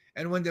hand.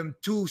 And when them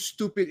two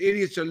stupid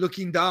idiots are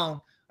looking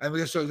down, I'm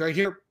just right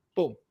here.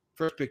 Boom.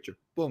 First picture.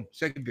 Boom.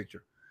 Second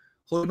picture.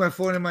 Holding my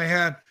phone in my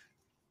hand.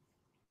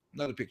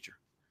 Another picture.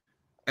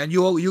 And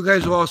you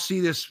guys will all see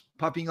this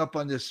popping up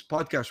on this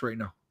podcast right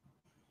now.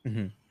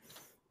 Mm-hmm.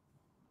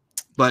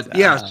 But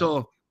yeah,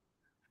 so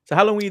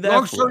how long were you there?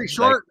 Long story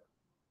short,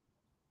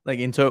 like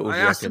in total, I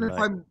asked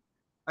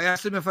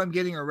them if I'm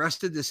getting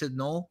arrested. They said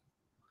no.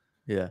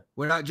 Yeah,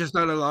 we're not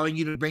allowing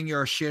you to bring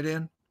your shit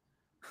in.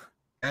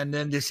 And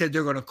then they said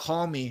they're going to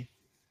call me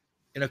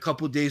in a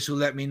couple of days to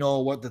let me know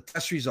what the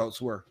test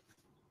results were.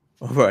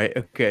 Right.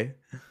 Okay.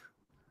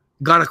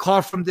 Got a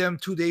call from them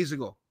 2 days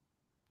ago.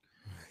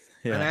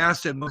 Yeah. And I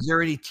asked them, was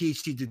there any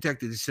THC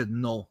detected? They said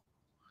no.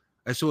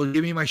 I said, well,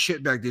 give me my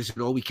shit back. They said,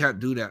 oh, we can't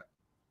do that.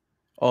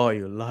 Oh,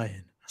 you're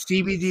lying.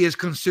 CBD is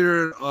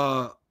considered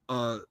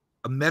a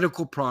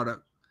medical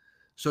product.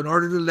 So in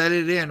order to let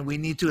it in, we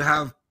need to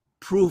have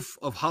proof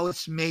of how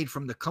it's made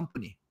from the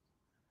company.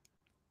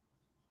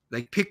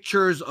 Like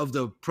pictures of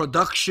the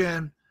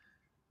production,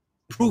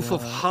 proof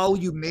of how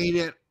you made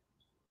it,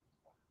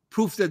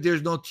 proof that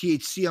there's no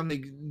THC. I'm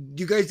like,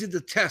 you guys did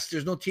the test.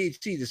 There's no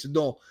THC. They said,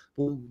 no,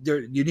 well,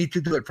 you need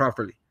to do it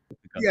properly.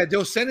 Yeah,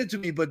 they'll send it to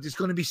me, but it's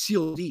going to be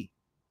COD.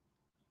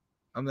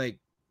 I'm like,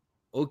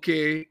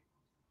 okay,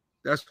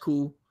 that's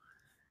cool.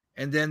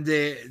 And then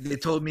they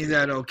told me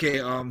that, okay,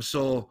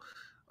 so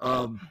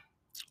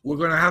we're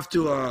going to have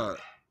to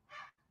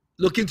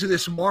look into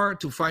this more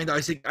to find out.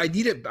 I said, I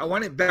need it. I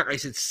want it back. I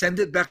said, send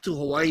it back to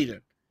Hawaii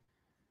then.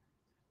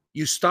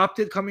 You stopped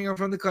it coming in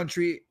from the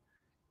country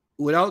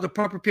without the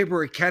proper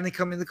paperwork. Can it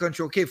come in the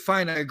country? Okay,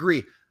 fine. I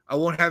agree. I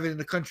won't have it in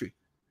the country.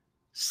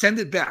 Send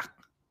it back.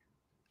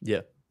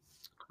 Yeah.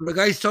 The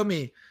guys tell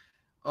me,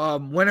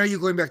 when are you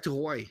going back to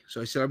Hawaii?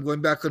 So I said, I'm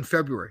going back in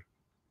February.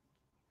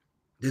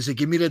 They said,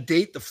 give me the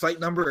date, the flight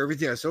number,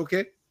 everything. I said,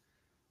 okay.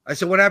 I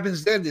said, what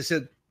happens then? They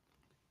said,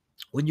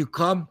 when you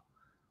come,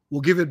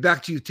 we'll give it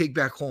back to you, take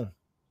back home.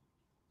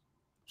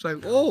 It's like,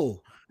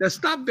 oh,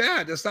 that's not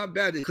bad. That's not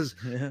bad. Because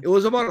it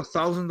was about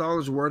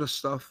 $1,000 worth of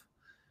stuff.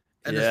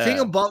 And the thing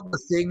about the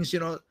things,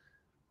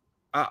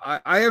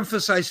 I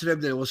emphasized to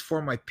them that it was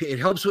for my pain. It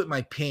helps with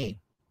my pain.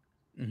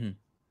 Mm-hmm.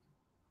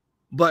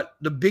 But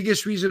the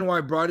biggest reason why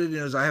I brought it in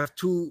is I have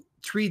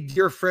three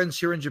dear friends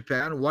here in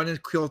Japan, one in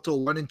Kyoto,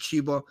 one in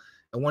Chiba,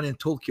 and one in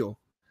Tokyo,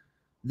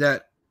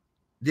 that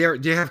they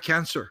have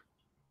cancer.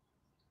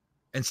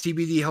 And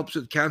CBD helps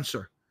with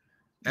cancer.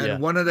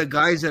 And one of the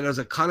guys that is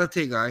a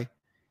karate guy,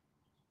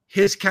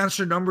 his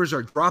cancer numbers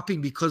are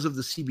dropping because of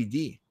the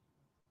CBD.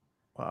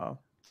 Wow.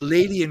 The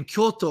lady in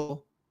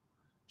Kyoto,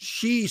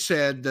 she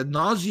said the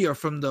nausea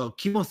from the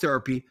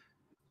chemotherapy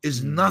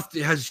is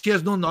nothing. She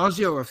has no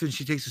nausea when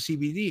she takes the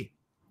CBD.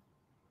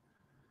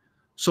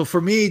 So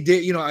for me,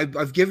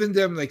 I've given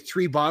them like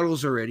 3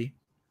 bottles already,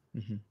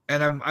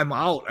 and I'm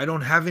out. I don't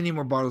have any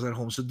more bottles at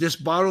home. So this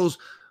bottles,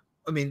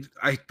 I mean,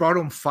 I brought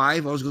them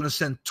 5. I was going to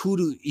send 2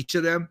 to each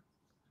of them.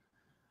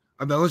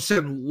 I mean, I was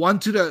going to send 1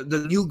 to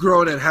the new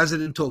girl that has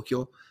it in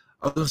Tokyo.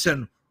 I was going to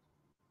send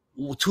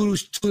 2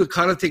 to the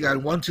karate guy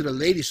and 1 to the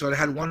lady. So I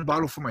had 1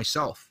 bottle for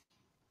myself.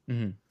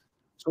 Mm-hmm.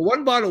 So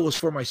 1 bottle was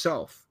for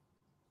myself.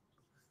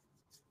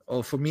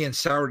 Oh, for me and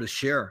Sarah to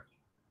share.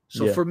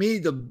 So for me,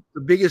 the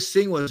biggest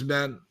thing was,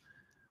 man,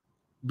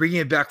 bringing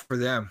it back for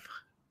them.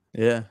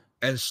 Yeah.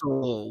 And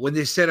so when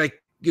they said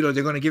they're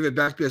going to give it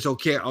back to me, I said,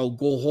 okay, I'll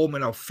go home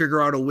and I'll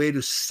figure out a way to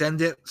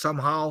send it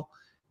somehow,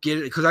 get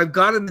it, because I've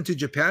got them into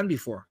Japan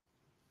before.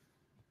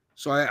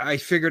 So I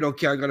figured,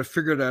 okay, I got to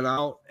figure that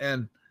out.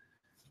 And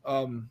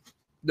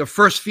the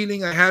first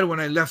feeling I had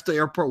when I left the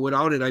airport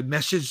without it, I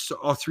messaged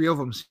all 3 of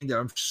them saying that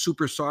I'm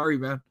super sorry,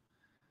 man.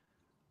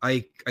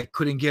 I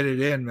couldn't get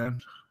it in,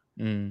 man.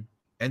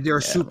 And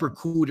they're super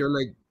cool. They're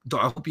like,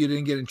 I hope you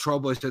didn't get in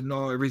trouble. I said,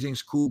 no,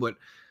 everything's cool. But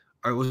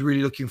I was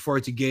really looking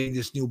forward to getting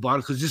this new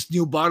bottle because this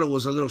new bottle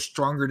was a little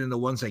stronger than the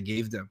ones I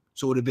gave them.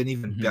 So it would have been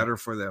even better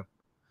for them.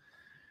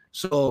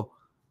 So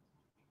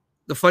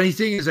the funny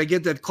thing is I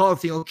get that call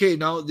thinking, okay,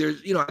 now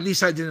there's, at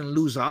least I didn't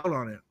lose out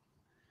on it.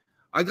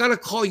 I got a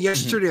call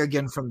yesterday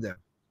again from them.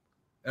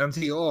 And I'm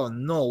thinking, oh,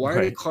 no, why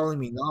are they calling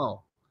me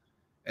now?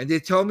 And they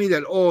tell me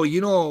that, oh,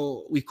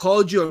 we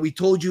called you and we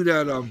told you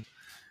that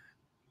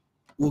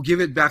we'll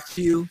give it back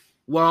to you.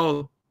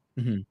 Well,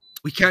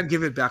 we can't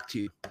give it back to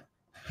you.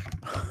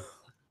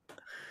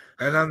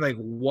 And I'm like,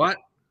 what?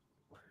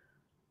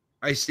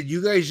 I said,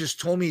 you guys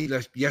just told me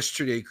that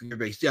yesterday.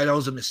 Yeah, that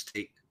was a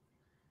mistake.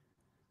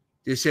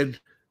 They said,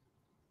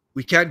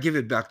 we can't give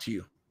it back to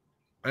you.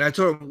 And I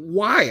told them,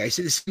 why? I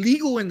said, it's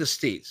legal in the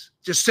States.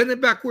 Just send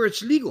it back where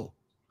it's legal.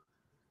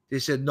 They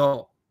said,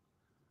 no,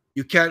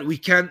 you can't. We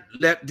can't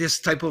let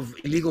this type of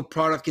illegal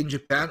product in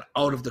Japan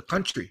out of the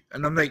country.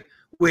 And I'm like,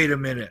 wait a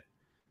minute.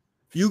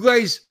 You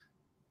guys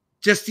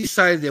just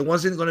decided it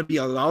wasn't going to be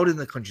allowed in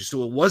the country.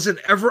 So it wasn't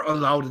ever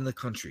allowed in the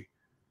country.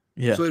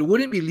 Yeah. So it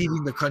wouldn't be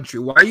leaving the country.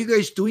 Why are you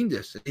guys doing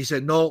this? And he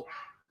said, no,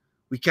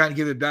 we can't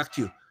give it back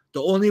to you.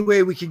 The only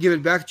way we can give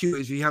it back to you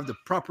is we have the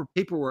proper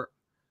paperwork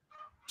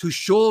to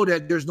show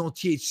that there's no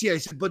THC. I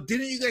said, but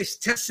didn't you guys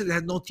test it? It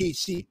had no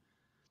THC.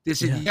 They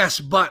said, yes,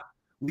 but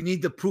we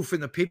need the proof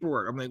in the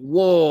paperwork. I'm like,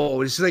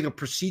 whoa, this is like a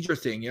procedure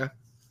thing, yeah?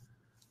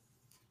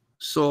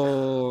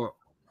 So,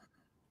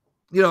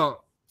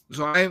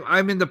 so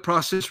I'm in the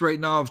process right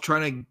now of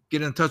trying to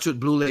get in touch with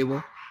Blue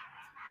Label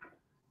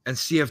and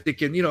see if they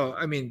can,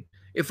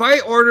 if I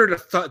ordered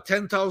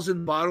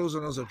 10,000 bottles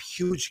and I was a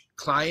huge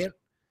client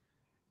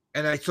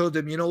and I told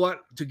them, you know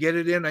what, to get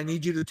it in, I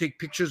need you to take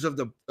pictures of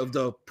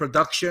the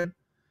production,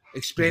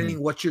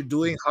 explaining what you're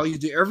doing, how you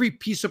do every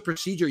piece of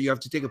procedure. You have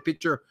to take a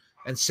picture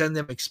and send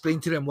them, explain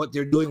to them what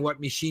they're doing, what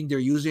machine they're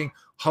using,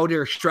 how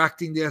they're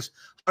extracting this,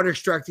 how they're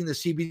extracting the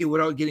CBD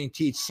without getting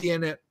THC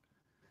in it.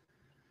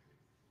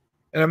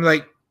 And I'm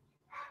like,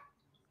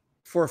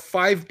 for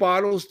 5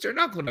 bottles, they're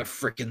not going to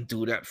freaking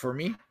do that for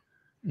me.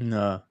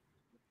 No.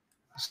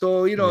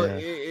 So,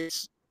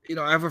 it's,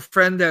 I have a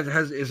friend that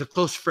is a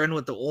close friend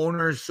with the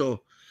owners.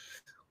 So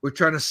we're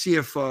trying to see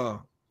if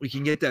we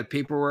can get that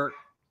paperwork.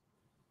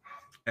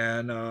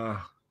 And I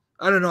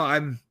don't know.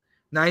 I'm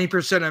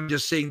 90%. I'm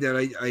just saying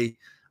that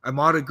I'm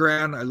out of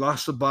grand. I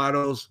lost the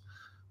bottles.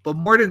 But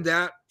more than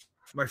that,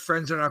 my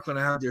friends are not going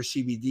to have their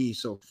CBD.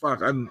 So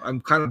fuck,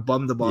 I'm kind of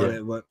bummed about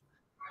it. But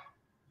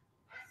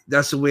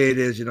that's the way it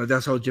is,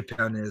 that's how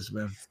Japan is,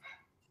 man.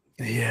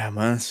 Yeah,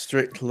 man.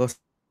 Strict loss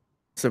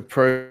of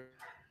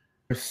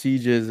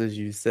procedures, as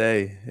you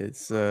say.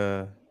 It's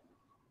it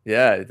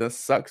does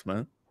sucks,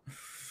 man.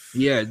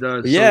 Yeah, it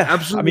does. Yeah, so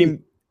absolutely. I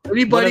mean,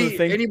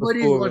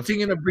 anybody who's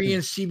thinking of bringing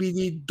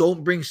CBD,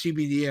 don't bring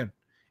CBD in.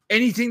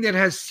 Anything that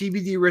has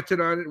CBD written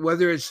on it,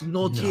 whether it's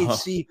no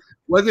THC,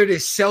 whether they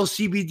sell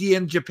CBD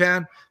in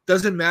Japan,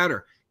 doesn't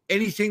matter.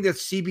 Anything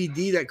that's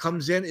CBD that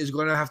comes in is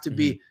going to have to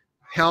be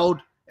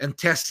held and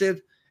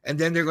tested, and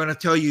then they're going to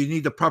tell you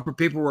need the proper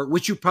paperwork,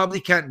 which you probably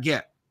can't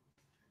get.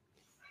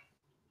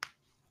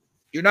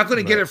 You're not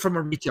going to get it from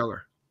a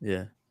retailer.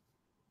 Yeah.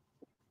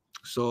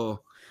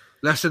 So,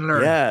 lesson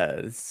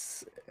learned.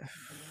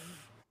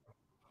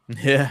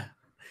 Yeah.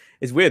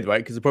 It's weird,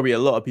 right? Because probably a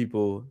lot of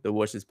people that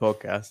watch this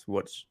podcast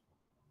watch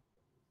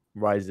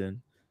Ryzen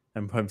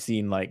and have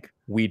seen like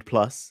Weed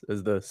Plus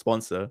as the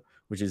sponsor,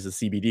 which is a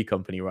CBD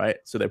company, right?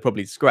 So they're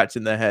probably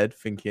scratching their head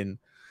thinking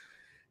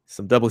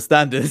some double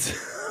standards.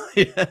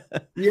 Yeah,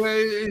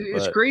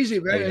 it's But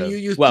crazy, man. hey And ho.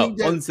 you Well, think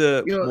that, on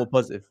to you know, more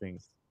positive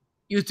things.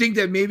 you think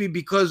that maybe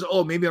because,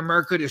 oh, maybe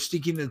America, they're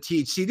sticking to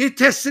THC. They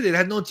tested it,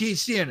 had no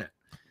THC in it.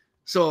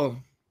 So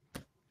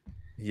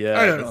Yeah,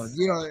 I don't know.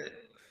 You know,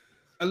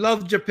 I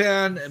love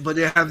Japan, but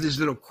they have these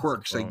little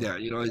quirks like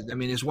that. You know, I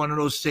mean, it's one of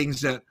those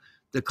things that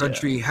the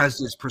country has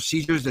these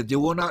procedures that they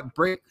will not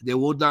break. They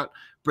will not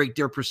break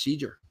their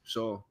procedure.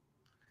 So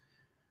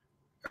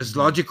as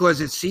logical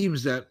as it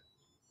seems that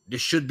they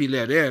should be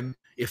let in,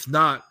 if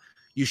not,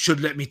 you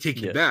should let me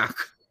take it back.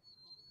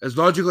 As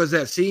logical as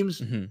that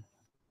seems,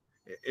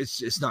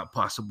 it's not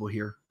possible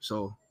here.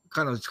 So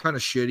it's kind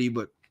of shitty,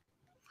 but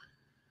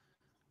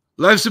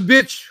life's a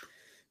bitch.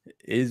 It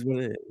is what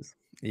it is.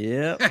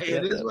 Yeah,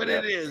 it is what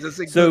it is. That's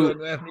a so, good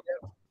one, man.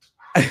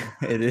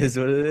 it is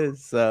what it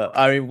is. So,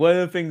 I mean, one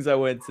of the things I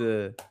went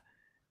to,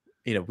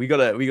 you know, we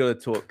gotta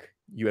talk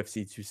UFC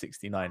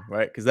 269,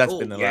 right? Because that's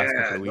been the last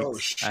couple of weeks. Oh,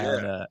 shit.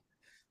 And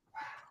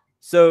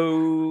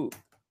so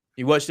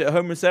you watched it at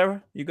home with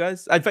Sarah, you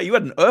guys? In fact, you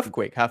had an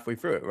earthquake halfway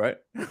through it, right?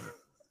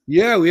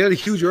 Yeah, we had a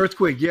huge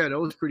earthquake. Yeah, that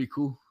was pretty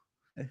cool.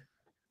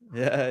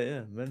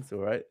 Yeah, mental,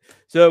 right?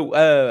 So,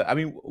 I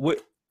mean,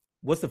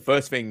 what's the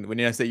first thing when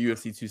you say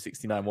UFC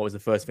 269? What was the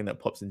first thing that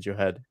pops into your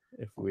head?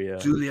 If we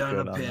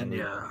Juliana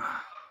Pena.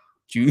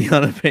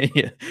 Juliana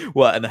Pena.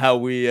 What, and how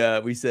we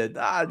said,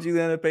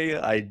 Juliana Pena,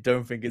 I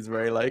don't think it's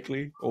very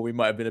likely, or we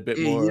might have been a bit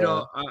more. You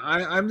know,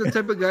 I'm the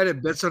type of guy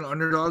that bets on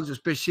underdogs,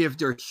 especially if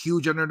they're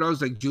huge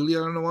underdogs like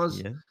Juliana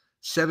was.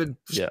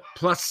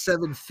 Plus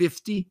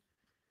 750.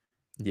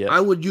 Yeah,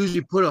 I would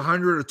usually put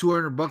 $100 or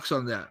 $200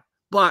 on that,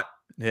 but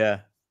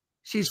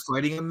she's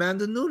fighting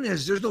Amanda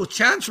Nunes. There's no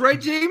chance,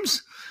 right,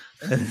 James?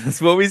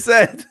 That's what we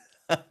said.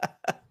 Well,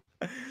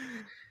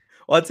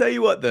 I'll tell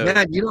you what, though.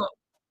 Man, you know,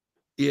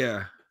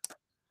 yeah.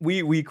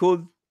 We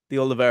called the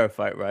Oliveira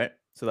fight, right?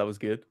 So that was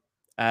good.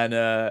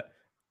 And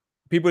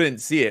people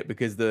didn't see it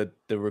because the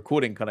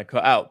recording kind of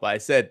cut out. But I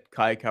said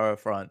Kai Kara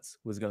France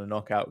was going to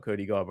knock out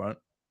Cody Garbrandt.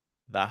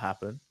 That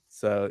happened.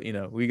 So, you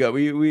know, we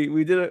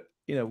did it.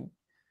 You know,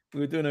 we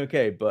were doing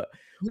okay. But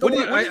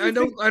I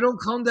don't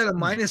count that a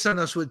minus on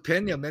us with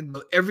Pena, man.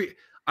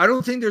 I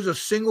don't think there's a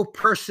single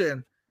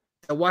person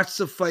that watched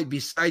the fight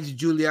besides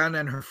Juliana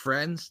and her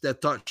friends that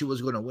thought she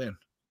was going to win.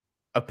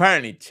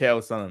 Apparently, Chael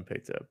Sonnen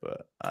picked up,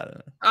 but I don't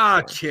know.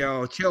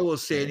 Chael will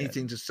say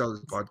anything to sell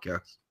his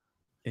podcast.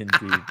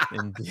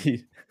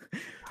 Indeed.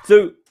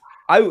 So,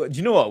 do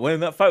you know what? When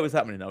that fight was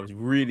happening, I was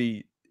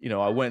really, you know,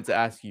 I went to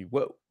ask you,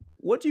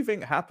 what do you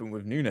think happened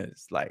with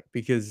Nunes? Like,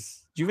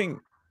 because do you think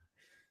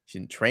she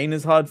didn't train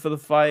as hard for the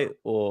fight,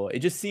 or it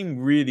just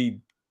seemed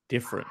really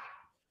different?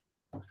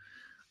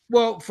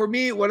 Well, for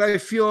me, what I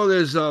feel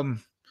is that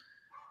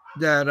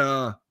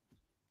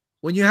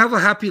when you have a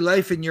happy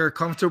life and you're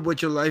comfortable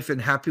with your life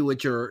and happy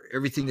with your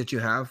everything that you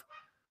have,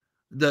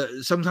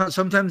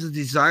 sometimes the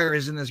desire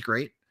isn't as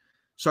great.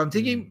 So I'm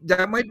thinking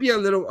that might be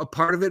a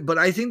part of it, but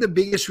I think the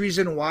biggest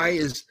reason why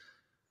is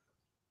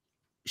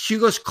she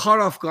was caught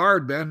off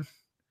guard, man.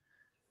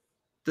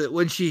 That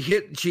when she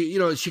hit,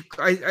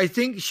 I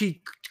think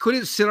she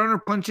couldn't sit on her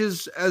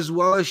punches as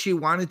well as she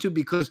wanted to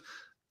because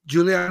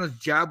Juliana's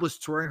jab was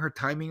throwing her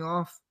timing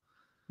off.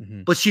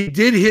 But she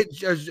did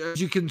hit, as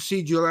you can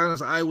see,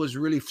 Juliana's eye was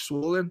really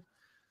swollen.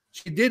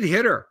 She did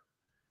hit her.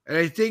 And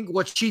I think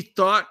what she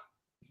thought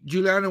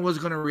Juliana was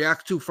going to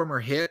react to from her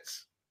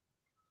hits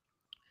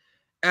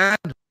and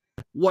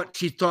what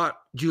she thought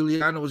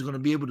Juliana was going to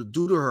be able to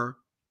do to her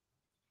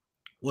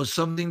was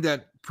something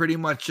that pretty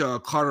much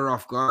caught her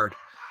off guard.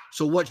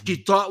 So what she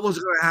thought was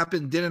going to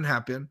happen didn't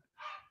happen.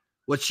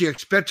 What she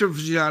expected from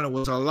Juliana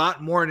was a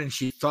lot more than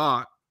she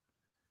thought.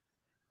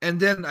 And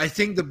then I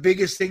think the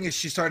biggest thing is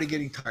she started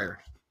getting tired.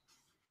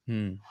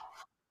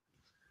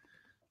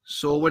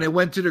 So when it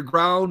went to the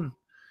ground,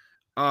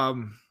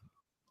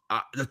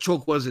 the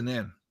choke wasn't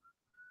in.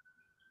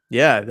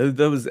 Yeah,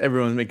 that was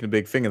everyone making a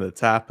big thing of the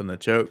tap and the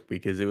choke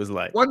because it was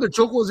like the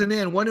choke wasn't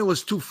in. One, it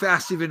was too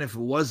fast, even if it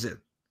wasn't.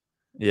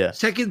 Yeah.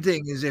 Second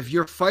thing is if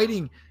you're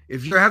fighting,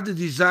 if you have the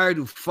desire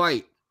to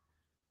fight,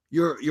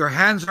 your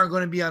hands aren't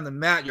going to be on the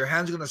mat. Your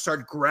hands are going to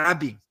start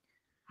grabbing.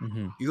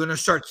 You're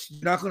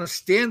not going to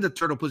stay in the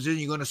turtle position.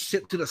 You're going to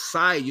sit to the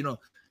side. You know,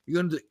 you're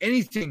going to do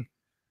anything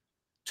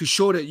to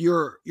show that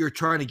you're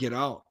trying to get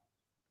out.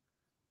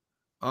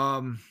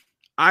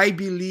 I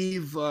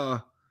believe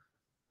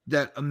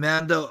that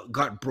Amanda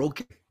got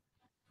broken.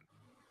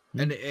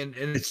 And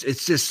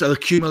it's just an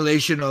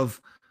accumulation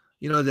of,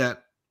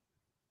 that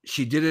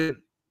she didn't.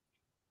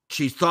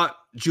 She thought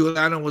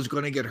Juliana was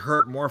going to get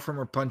hurt more from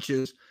her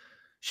punches.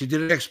 She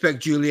didn't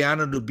expect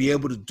Juliana to be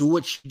able to do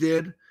what she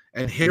did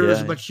and hit her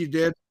as much as she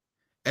did.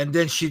 And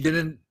then she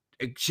didn't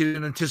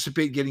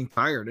anticipate getting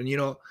tired. And,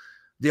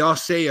 they all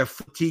say a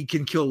fatigue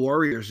can kill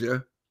warriors. Yeah.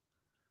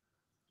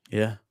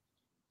 Yeah.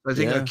 I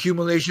think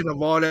accumulation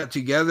of all that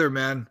together,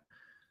 man.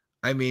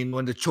 I mean,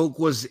 when the choke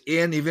was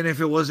in, even if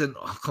it wasn't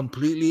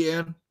completely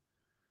in,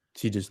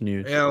 she just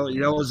knew. Yeah,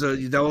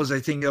 I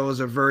think that was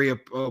a very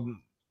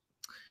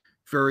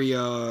very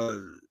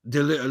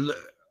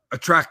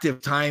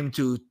attractive time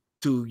to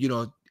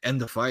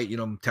end the fight.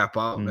 Tap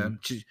out, man.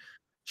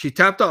 She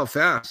tapped out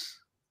fast.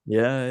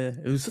 Yeah.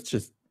 It was such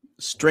a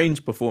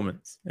strange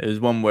performance. It was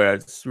one where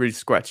it's really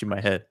scratching my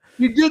head.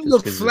 You did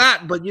look 'cause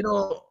flat, but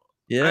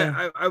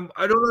Yeah. I don't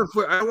know if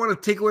I don't want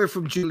to take away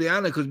from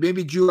Juliana, because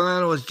maybe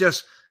Juliana was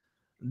just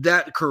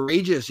that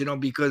courageous,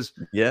 because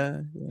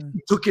Yeah.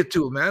 she took it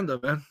to Amanda,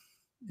 man.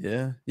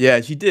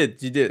 Yeah, she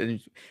did.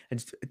 And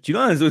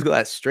Juliana's always got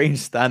that strange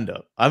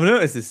stand-up. I've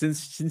noticed this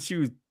since she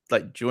was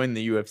like joined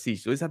the UFC.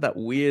 She always had that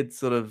weird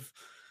sort of,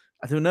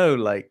 I don't know,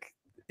 like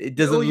it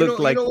doesn't look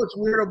You like. know what's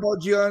weird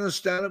about Gianna's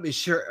stand-up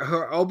is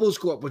her elbows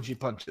go up when she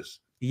punches.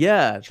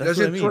 Yeah, She that's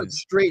what I doesn't throw mean. it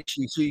straight.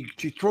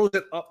 She throws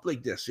it up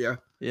like this, yeah.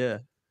 Yeah,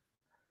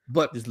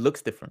 But just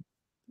looks different.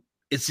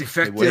 it's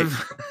effective.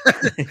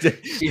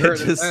 She It hurt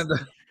just,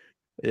 Amanda.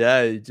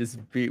 yeah, he just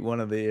beat one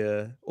of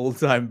the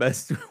all-time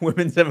best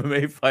women's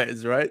MMA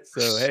fighters, right?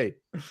 So hey,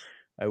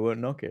 I won't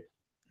knock it.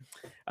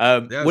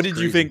 Yeah, What it's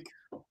did you crazy. think?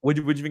 What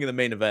did you think of the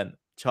main event?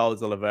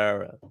 Charles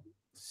Oliveira,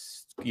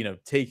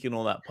 taking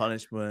all that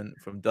punishment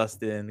from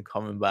Dustin,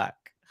 coming back,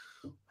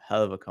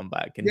 hell of a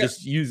comeback, and Yeah.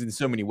 just using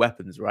so many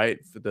weapons, right?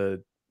 For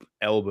the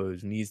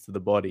elbows, knees to the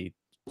body,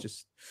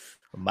 just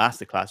a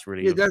masterclass,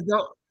 really. Yeah,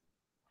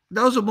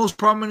 that was the most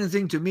prominent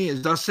thing to me,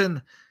 is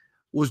Dustin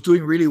was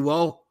doing really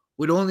well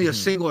with only a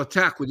single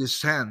attack with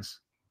his hands.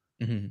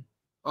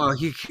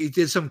 He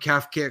did some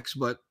calf kicks,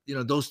 but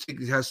those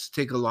has to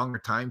take a longer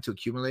time to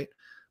accumulate.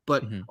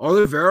 But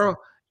Oliveira,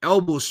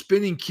 elbows,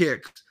 spinning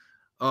kicks,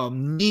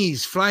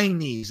 knees, flying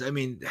knees. I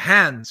mean,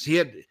 hands. He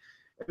had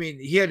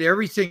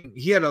everything.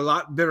 He had a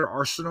lot better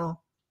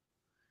arsenal.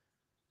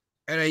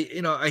 And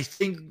I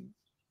think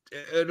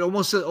it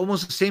almost the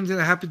same thing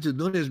that happened to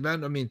Nunes,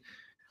 man. I mean,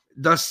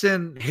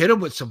 Dustin hit him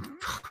with some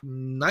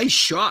nice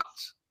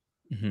shots.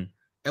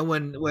 And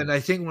when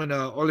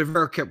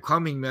Oliveira kept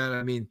coming, man,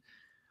 I mean,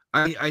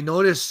 I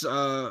noticed.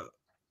 I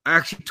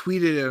actually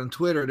tweeted it on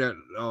Twitter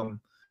that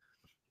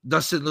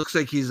Dustin looks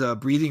like he's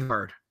breathing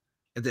hard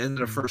at the end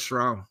of the first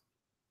round.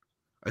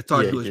 I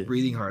thought he was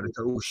breathing hard. I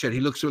thought, oh shit,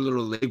 he looks a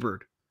little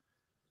labored.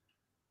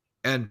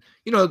 And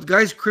the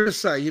guys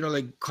criticize,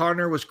 like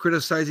Connor was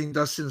criticizing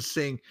Dustin,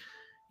 saying,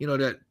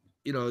 that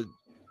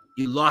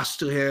you lost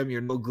to him,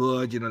 you're no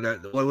good,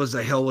 that what was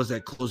the hell was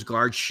that close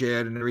guard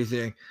shit and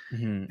everything.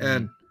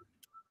 And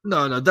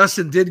no,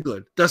 Dustin did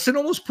good. Dustin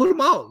almost put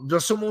him out.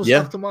 Dustin almost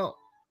knocked him out.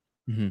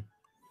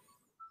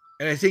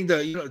 And I think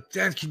that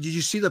Dan, did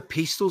you see the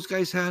pace those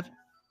guys had?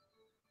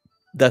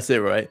 That's it,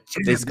 right?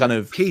 This kind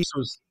of pace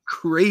was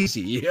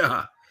crazy.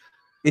 Yeah.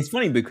 It's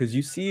funny because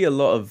you see a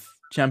lot of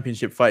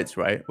championship fights,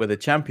 right, where the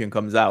champion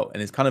comes out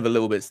and it's kind of a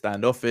little bit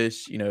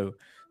standoffish.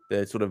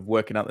 They're sort of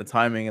working out the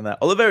timing, and that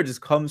Oliveira just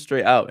comes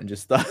straight out and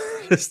just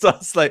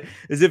starts like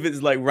as if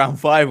it's like round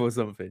 5 or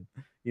something.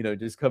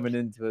 Just coming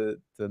into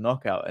the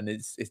knockout, and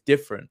it's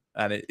different,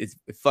 and it's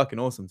fucking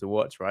awesome to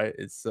watch, right?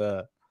 It's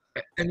and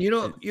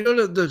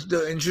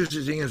the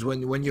interesting thing is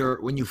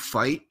when you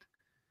fight,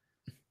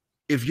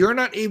 if you're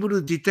not able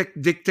to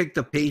dictate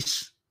the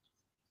pace,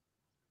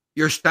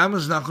 your stamina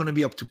is not going to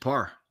be up to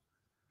par,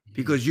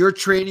 because you're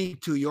training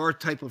to your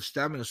type of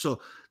stamina.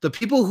 So the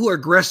people who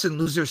aggress and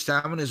lose their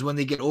stamina is when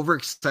they get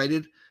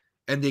overexcited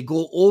and they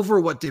go over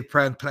what they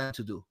plan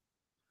to do.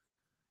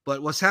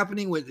 But what's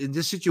happening in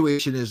this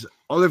situation is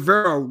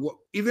Oliveira,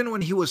 even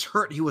when he was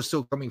hurt, he was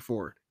still coming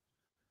forward.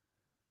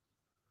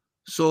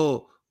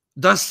 So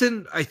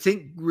Dustin, I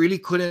think, really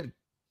couldn't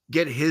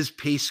get his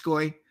pace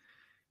going.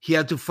 He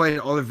had to fight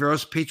at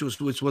Oliveira's pace,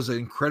 which was an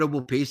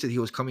incredible pace that he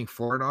was coming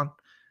forward on.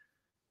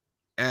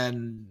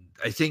 And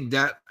I think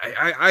that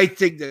I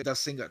think that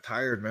Dustin got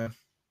tired, man.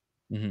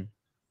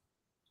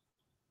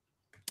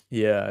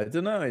 Yeah, I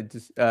don't know. It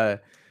just I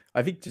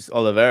think just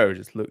Oliveira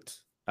just looked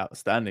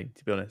outstanding,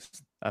 to be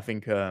honest. I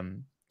think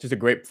just a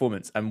great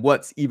performance. And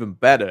what's even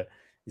better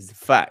is the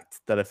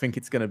fact that I think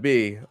it's going to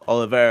be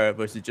Oliveira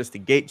versus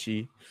Justin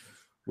Gaethje,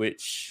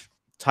 which,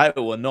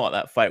 title or not,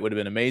 that fight would have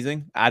been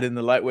amazing. Add in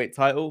the lightweight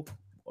title,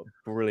 what a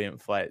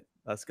brilliant fight.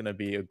 That's going to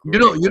be a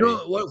great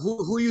what?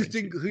 Who you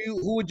think?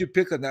 Who would you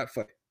pick on that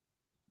fight?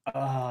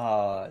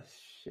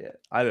 Shit,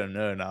 I don't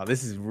know now.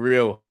 This is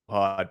real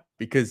hard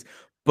because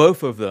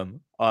both of them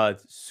are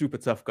super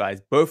tough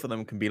guys. Both of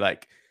them can be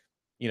like,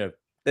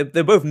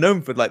 they're both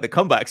known for like the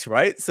comebacks,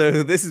 right?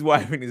 So this is why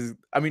I think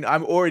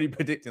I'm already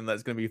predicting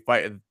that's going to be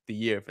fight of the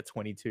year for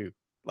 22.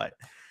 Like,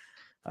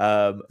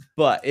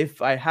 but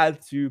if I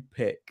had to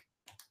pick,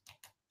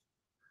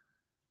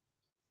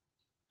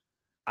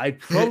 I'd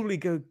probably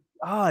go.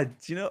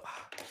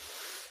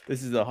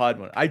 This is a hard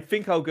one. I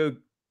think I'll go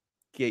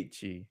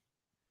Gaethje.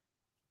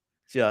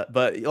 Yeah,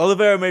 but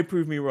Oliveira may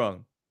prove me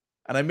wrong,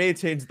 and I may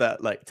change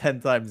that like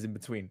 10 times in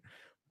between.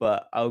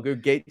 But I'll go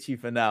Gaethje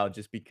for now,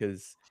 just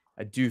because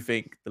I do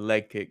think the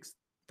leg kicks,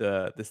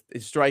 the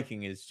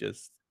striking is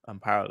just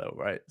unparalleled,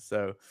 right?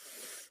 So,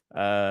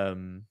 but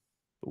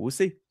we'll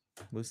see.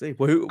 We'll see.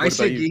 What I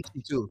say you?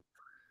 Gaethje too.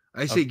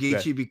 I say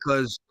Gaethje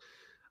because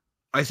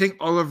I think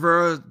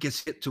Oliveira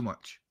gets hit too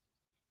much.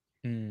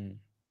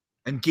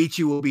 and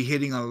Gaethje will be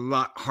hitting a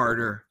lot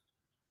harder,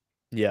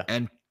 Yeah.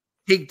 and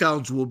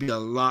takedowns will be a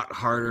lot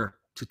harder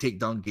to take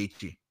down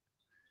Gaethje.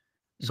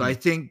 So I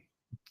think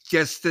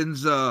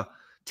Justin's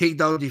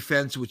takedown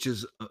defense, which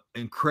is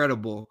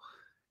incredible,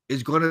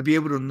 is going to be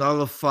able to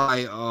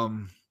nullify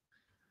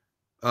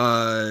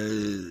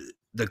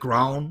the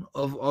ground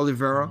of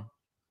Oliveira.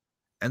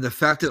 And the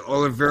fact that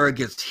Oliveira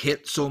gets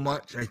hit so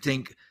much, I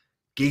think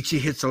Gaethje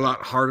hits a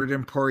lot harder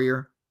than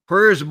Poirier.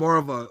 Poirier is more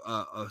of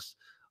a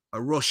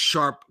real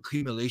sharp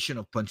accumulation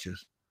of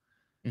punches.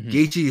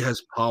 Gaethje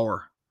has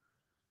power.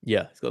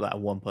 Yeah, he's got that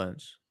one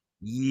punch.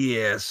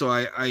 Yeah, so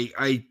I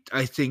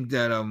think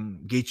that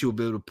Gaethje will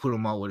be able to put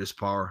him out with his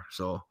power.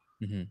 So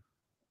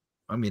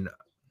I mean,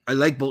 I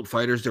like both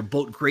fighters. They're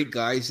both great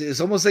guys.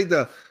 It's almost like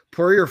the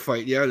Poirier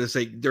fight. Yeah, it's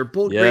like they're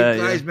both great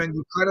guys, man.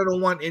 You kind of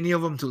don't want any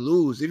of them to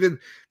lose. Even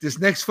this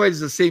next fight is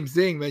the same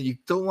thing, man. You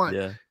don't want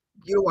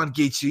you don't want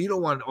Gaethje. You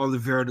don't want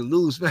Oliveira to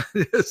lose, man.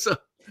 So,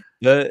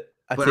 the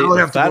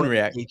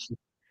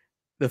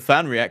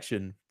fan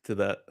reaction to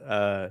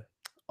that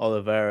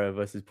Oliveira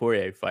versus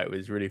Poirier fight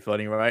was really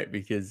funny, right?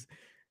 Because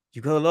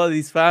you got a lot of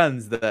these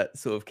fans that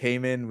sort of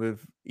came in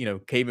with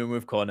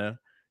Conor,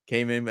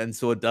 came in and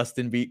saw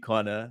Dustin beat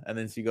Conor, and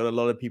then so you got a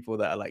lot of people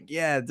that are like,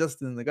 yeah,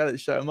 Dustin, the guy that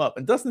shut him up,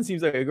 and Dustin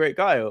seems like a great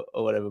guy or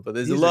whatever, but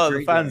there's a lot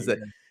of fans that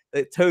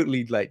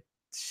totally like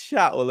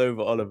shat all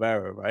over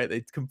Oliveira, right? They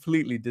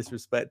completely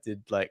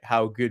disrespected like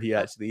how good he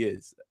actually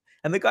is,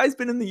 and the guy's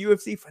been in the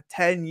UFC for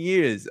 10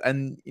 years,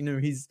 and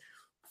he's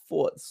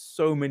fought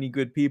so many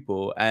good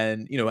people,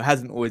 and it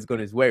hasn't always gone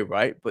his way,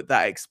 right? But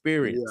that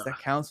experience that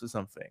counts for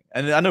something.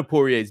 And I know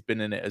Poirier's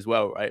been in it as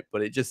well, right?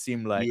 But it just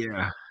seemed like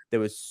there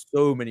was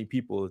so many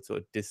people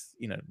sort of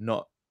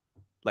not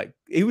like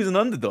he was an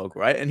underdog,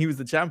 right? And he was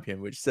the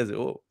champion, which says it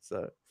all.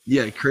 So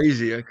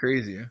crazy.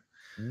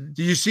 Did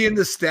you see in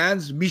the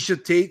stands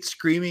Miesha Tate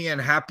screaming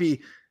and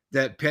happy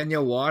that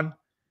Pena won?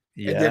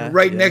 And then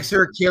next to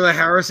her, Kayla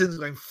Harrison's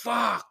going,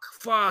 fuck.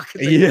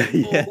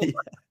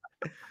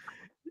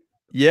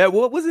 Yeah,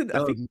 what was it?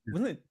 I think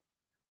wasn't it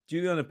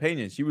Juliana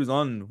Pena? She was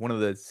on one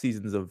of the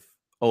seasons of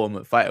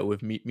Ultimate Fighter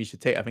with Miesha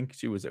Tate. I think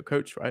she was a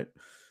coach, right?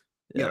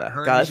 Yeah,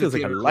 that feels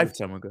like a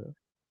lifetime ago.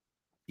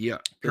 Yeah,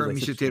 her and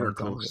Miesha Tate are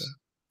close.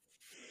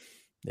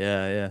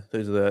 Yeah.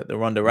 Those are the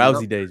Ronda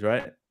Rousey days,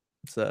 right?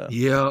 So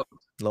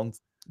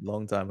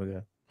long time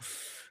ago.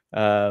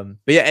 But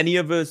yeah, any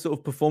other sort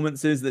of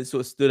performances that sort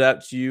of stood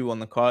out to you on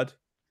the card?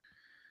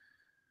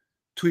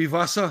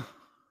 Tuivasa.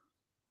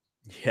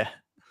 Yeah.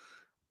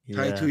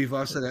 Tai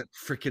Tuivasa, that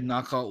freaking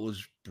knockout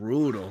was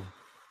brutal.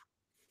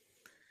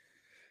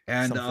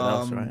 And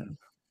else, right?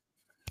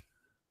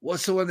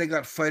 What's the one they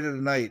got fight of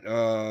the night?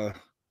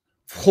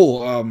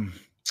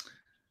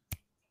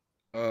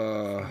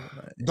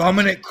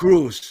 Dominic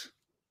Cruz.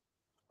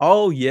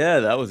 Oh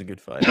yeah, that was a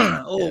good fight.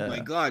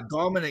 My God,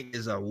 Dominic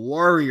is a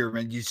warrior,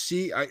 man. You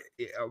see,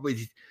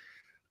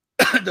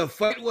 the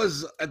fight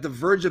was at the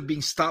verge of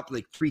being stopped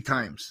like 3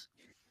 times.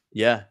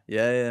 Yeah.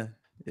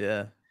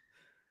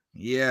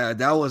 Yeah,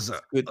 that was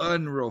an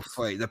unreal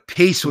fight. The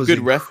pace was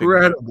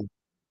incredible.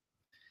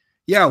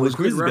 Yeah, it was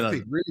good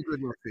referee. Really good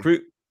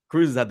referee.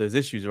 Cruz has had those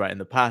issues, right, in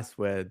the past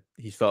where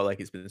he felt like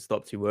it's been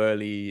stopped too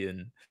early,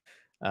 and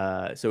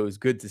so it was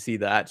good to see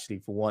that actually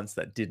for once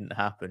that didn't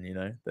happen.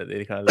 That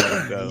they kind of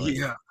let him go.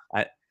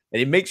 And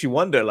it makes you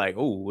wonder, like,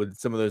 would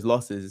some of those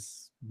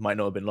losses might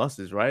not have been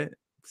losses, right?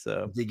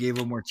 So they gave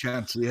him more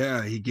chance.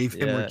 Yeah, he gave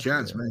him more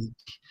chance, man. He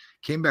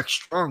came back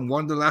strong,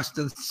 won the last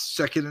and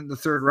second and the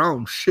third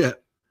round.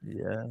 Shit.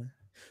 Yeah.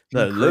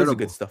 No, loads of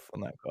good stuff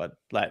on that card.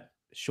 Like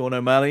Sean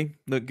O'Malley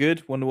looked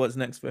good. Wonder what's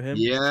next for him.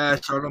 Yeah,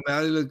 Sean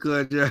O'Malley looked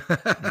good.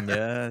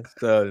 Yeah.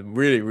 So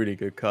really, really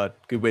good card.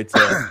 Good way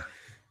to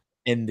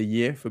end the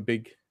year for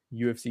big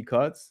UFC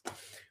cards.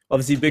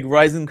 Obviously, big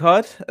Ryzen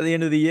card at the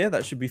end of the year.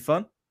 That should be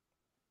fun.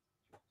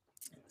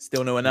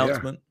 Still no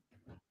announcement.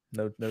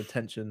 No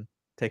tension.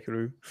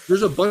 Takeru.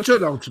 There's a bunch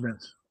of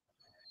announcements.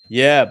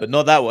 Yeah, but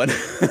not that one.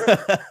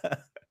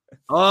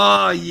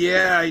 Oh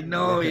yeah, I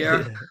know.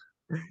 Yeah.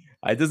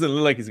 It doesn't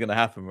look like it's gonna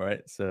happen,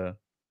 right? So.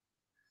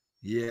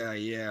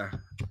 Yeah.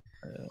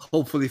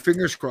 Hopefully,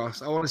 fingers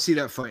crossed. I want to see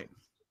that fight.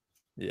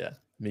 Yeah,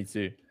 me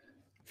too.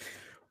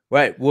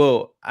 Right.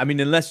 Well, I mean,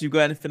 unless you've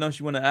got anything else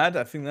you want to add,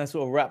 I think that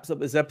sort of wraps up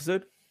this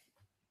episode.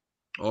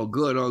 All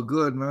good,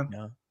 man.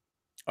 Yeah.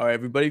 All right,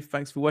 everybody.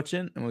 Thanks for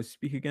watching, and we'll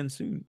speak again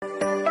soon.